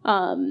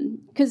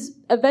 Because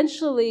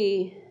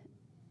eventually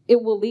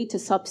it will lead to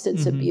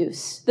substance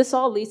abuse. This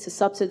all leads to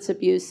substance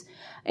abuse.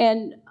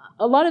 And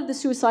a lot of the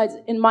suicides,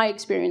 in my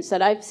experience,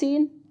 that I've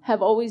seen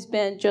have always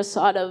been just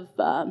sort of,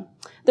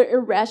 they're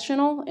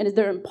irrational and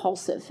they're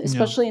impulsive,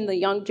 especially in the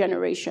young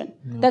generation.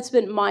 Yeah. That's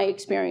been my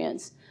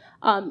experience.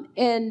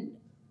 And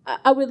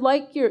I would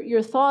like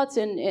your thoughts,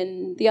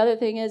 and the other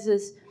thing is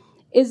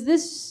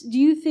this, do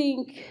you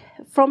think,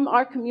 from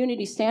our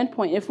community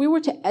standpoint, if we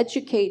were to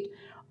educate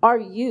our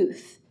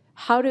youth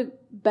how to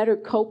better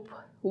cope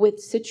with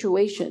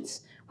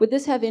situations, would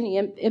this have any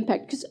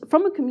impact? Because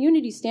from a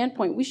community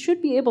standpoint, we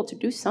should be able to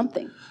do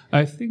something.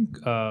 I think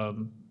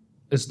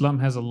Islam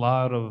has a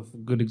lot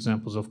of good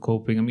examples of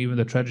coping. I mean, even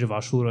the tragedy of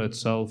Ashura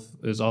itself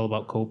is all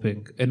about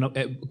coping, and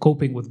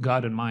coping with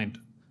God in mind,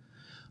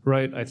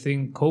 right? I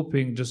think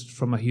coping, just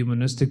from a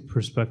humanistic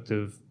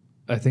perspective,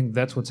 I think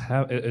that's what's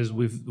is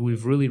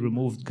we've really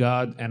removed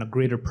God and a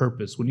greater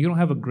purpose. When you don't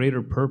have a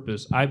greater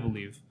purpose, I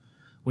believe,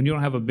 when you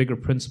don't have a bigger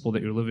principle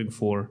that you're living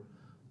for,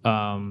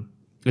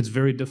 it's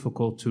very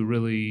difficult to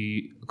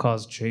really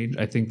cause change.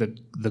 I think that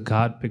the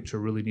God picture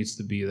really needs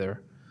to be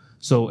there.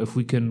 So if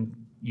we can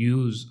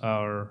use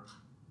our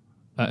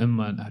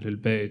A'imma and Ahlul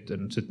Bayt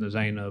and Sitna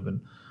Zainab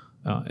and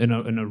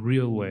in a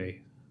real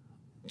way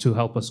to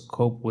help us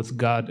cope with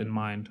God in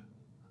mind,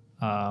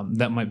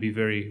 that might be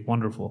very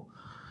wonderful.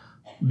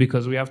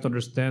 Because we have to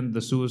understand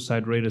the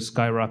suicide rate is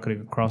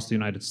skyrocketing across the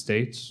United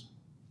States,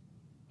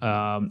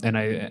 and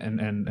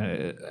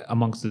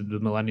amongst the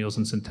millennials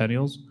and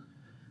centennials.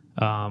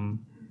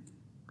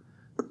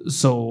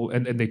 So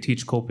they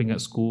teach coping at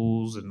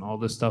schools and all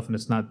this stuff, and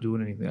it's not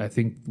doing anything. I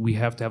think we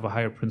have to have a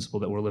higher principle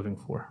that we're living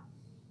for.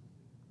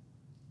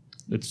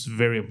 It's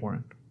very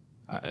important,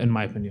 in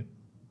my opinion.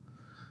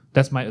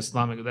 That's my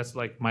Islamic. That's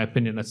like my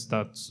opinion. That's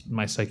not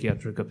my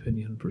psychiatric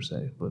opinion per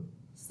se, but.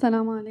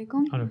 Assalamu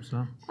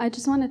alaikum. I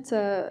just wanted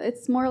to,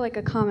 it's more like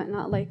a comment,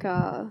 not like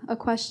a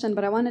question,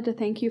 but I wanted to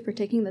thank you for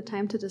taking the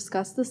time to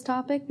discuss this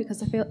topic,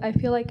 because I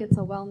feel like it's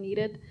a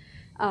well-needed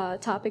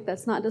topic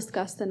that's not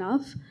discussed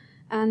enough.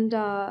 And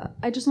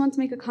I just want to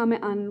make a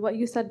comment on what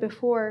you said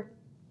before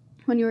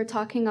when you were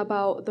talking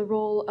about the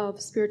role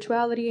of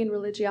spirituality and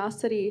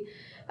religiosity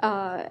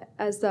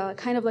as a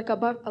kind of like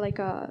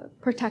a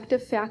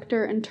protective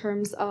factor in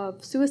terms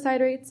of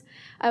suicide rates.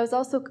 I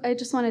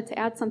just wanted to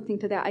add something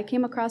to that. I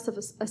came across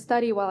a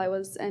study while I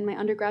was in my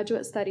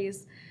undergraduate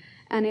studies,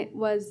 and it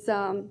was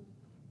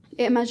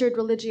it measured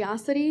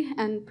religiosity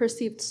and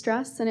perceived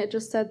stress, and it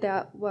just said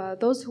that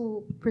those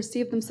who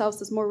perceived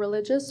themselves as more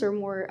religious or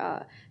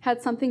more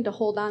had something to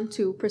hold on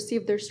to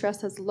perceived their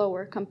stress as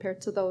lower compared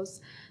to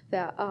those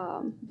that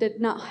did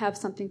not have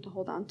something to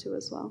hold on to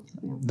as well. So,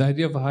 yeah. The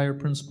idea of a higher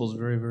principle is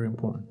very, very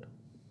important.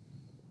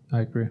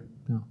 I agree.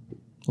 Yeah.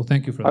 Well,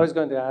 thank you for that. I was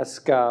going to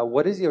ask,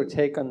 what is your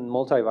take on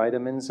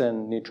multivitamins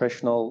and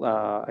nutritional,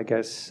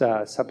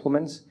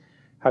 supplements?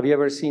 Have you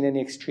ever seen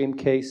any extreme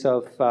case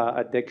of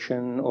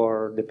addiction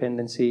or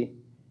dependency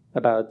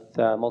about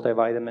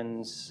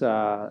multivitamins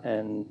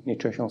and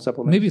nutritional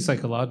supplements? Maybe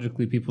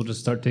psychologically, people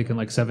just start taking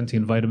like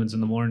 17 vitamins in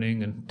the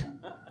morning, and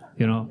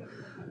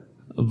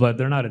but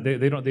they're not.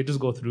 They just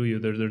go through you.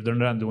 They're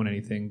not doing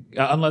anything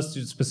unless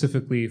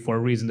specifically for a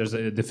reason. There's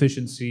a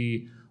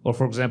deficiency, or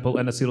for example,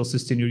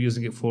 N-acetylcysteine. You're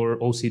using it for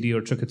OCD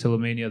or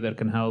trichotillomania that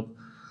can help.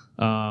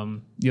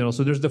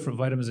 So there's different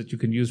vitamins that you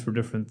can use for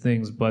different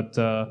things. But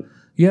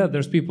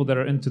there's people that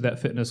are into that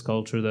fitness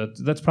culture.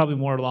 That's probably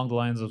more along the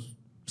lines of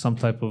some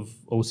type of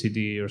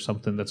OCD or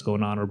something that's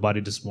going on, or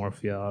body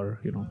dysmorphia, or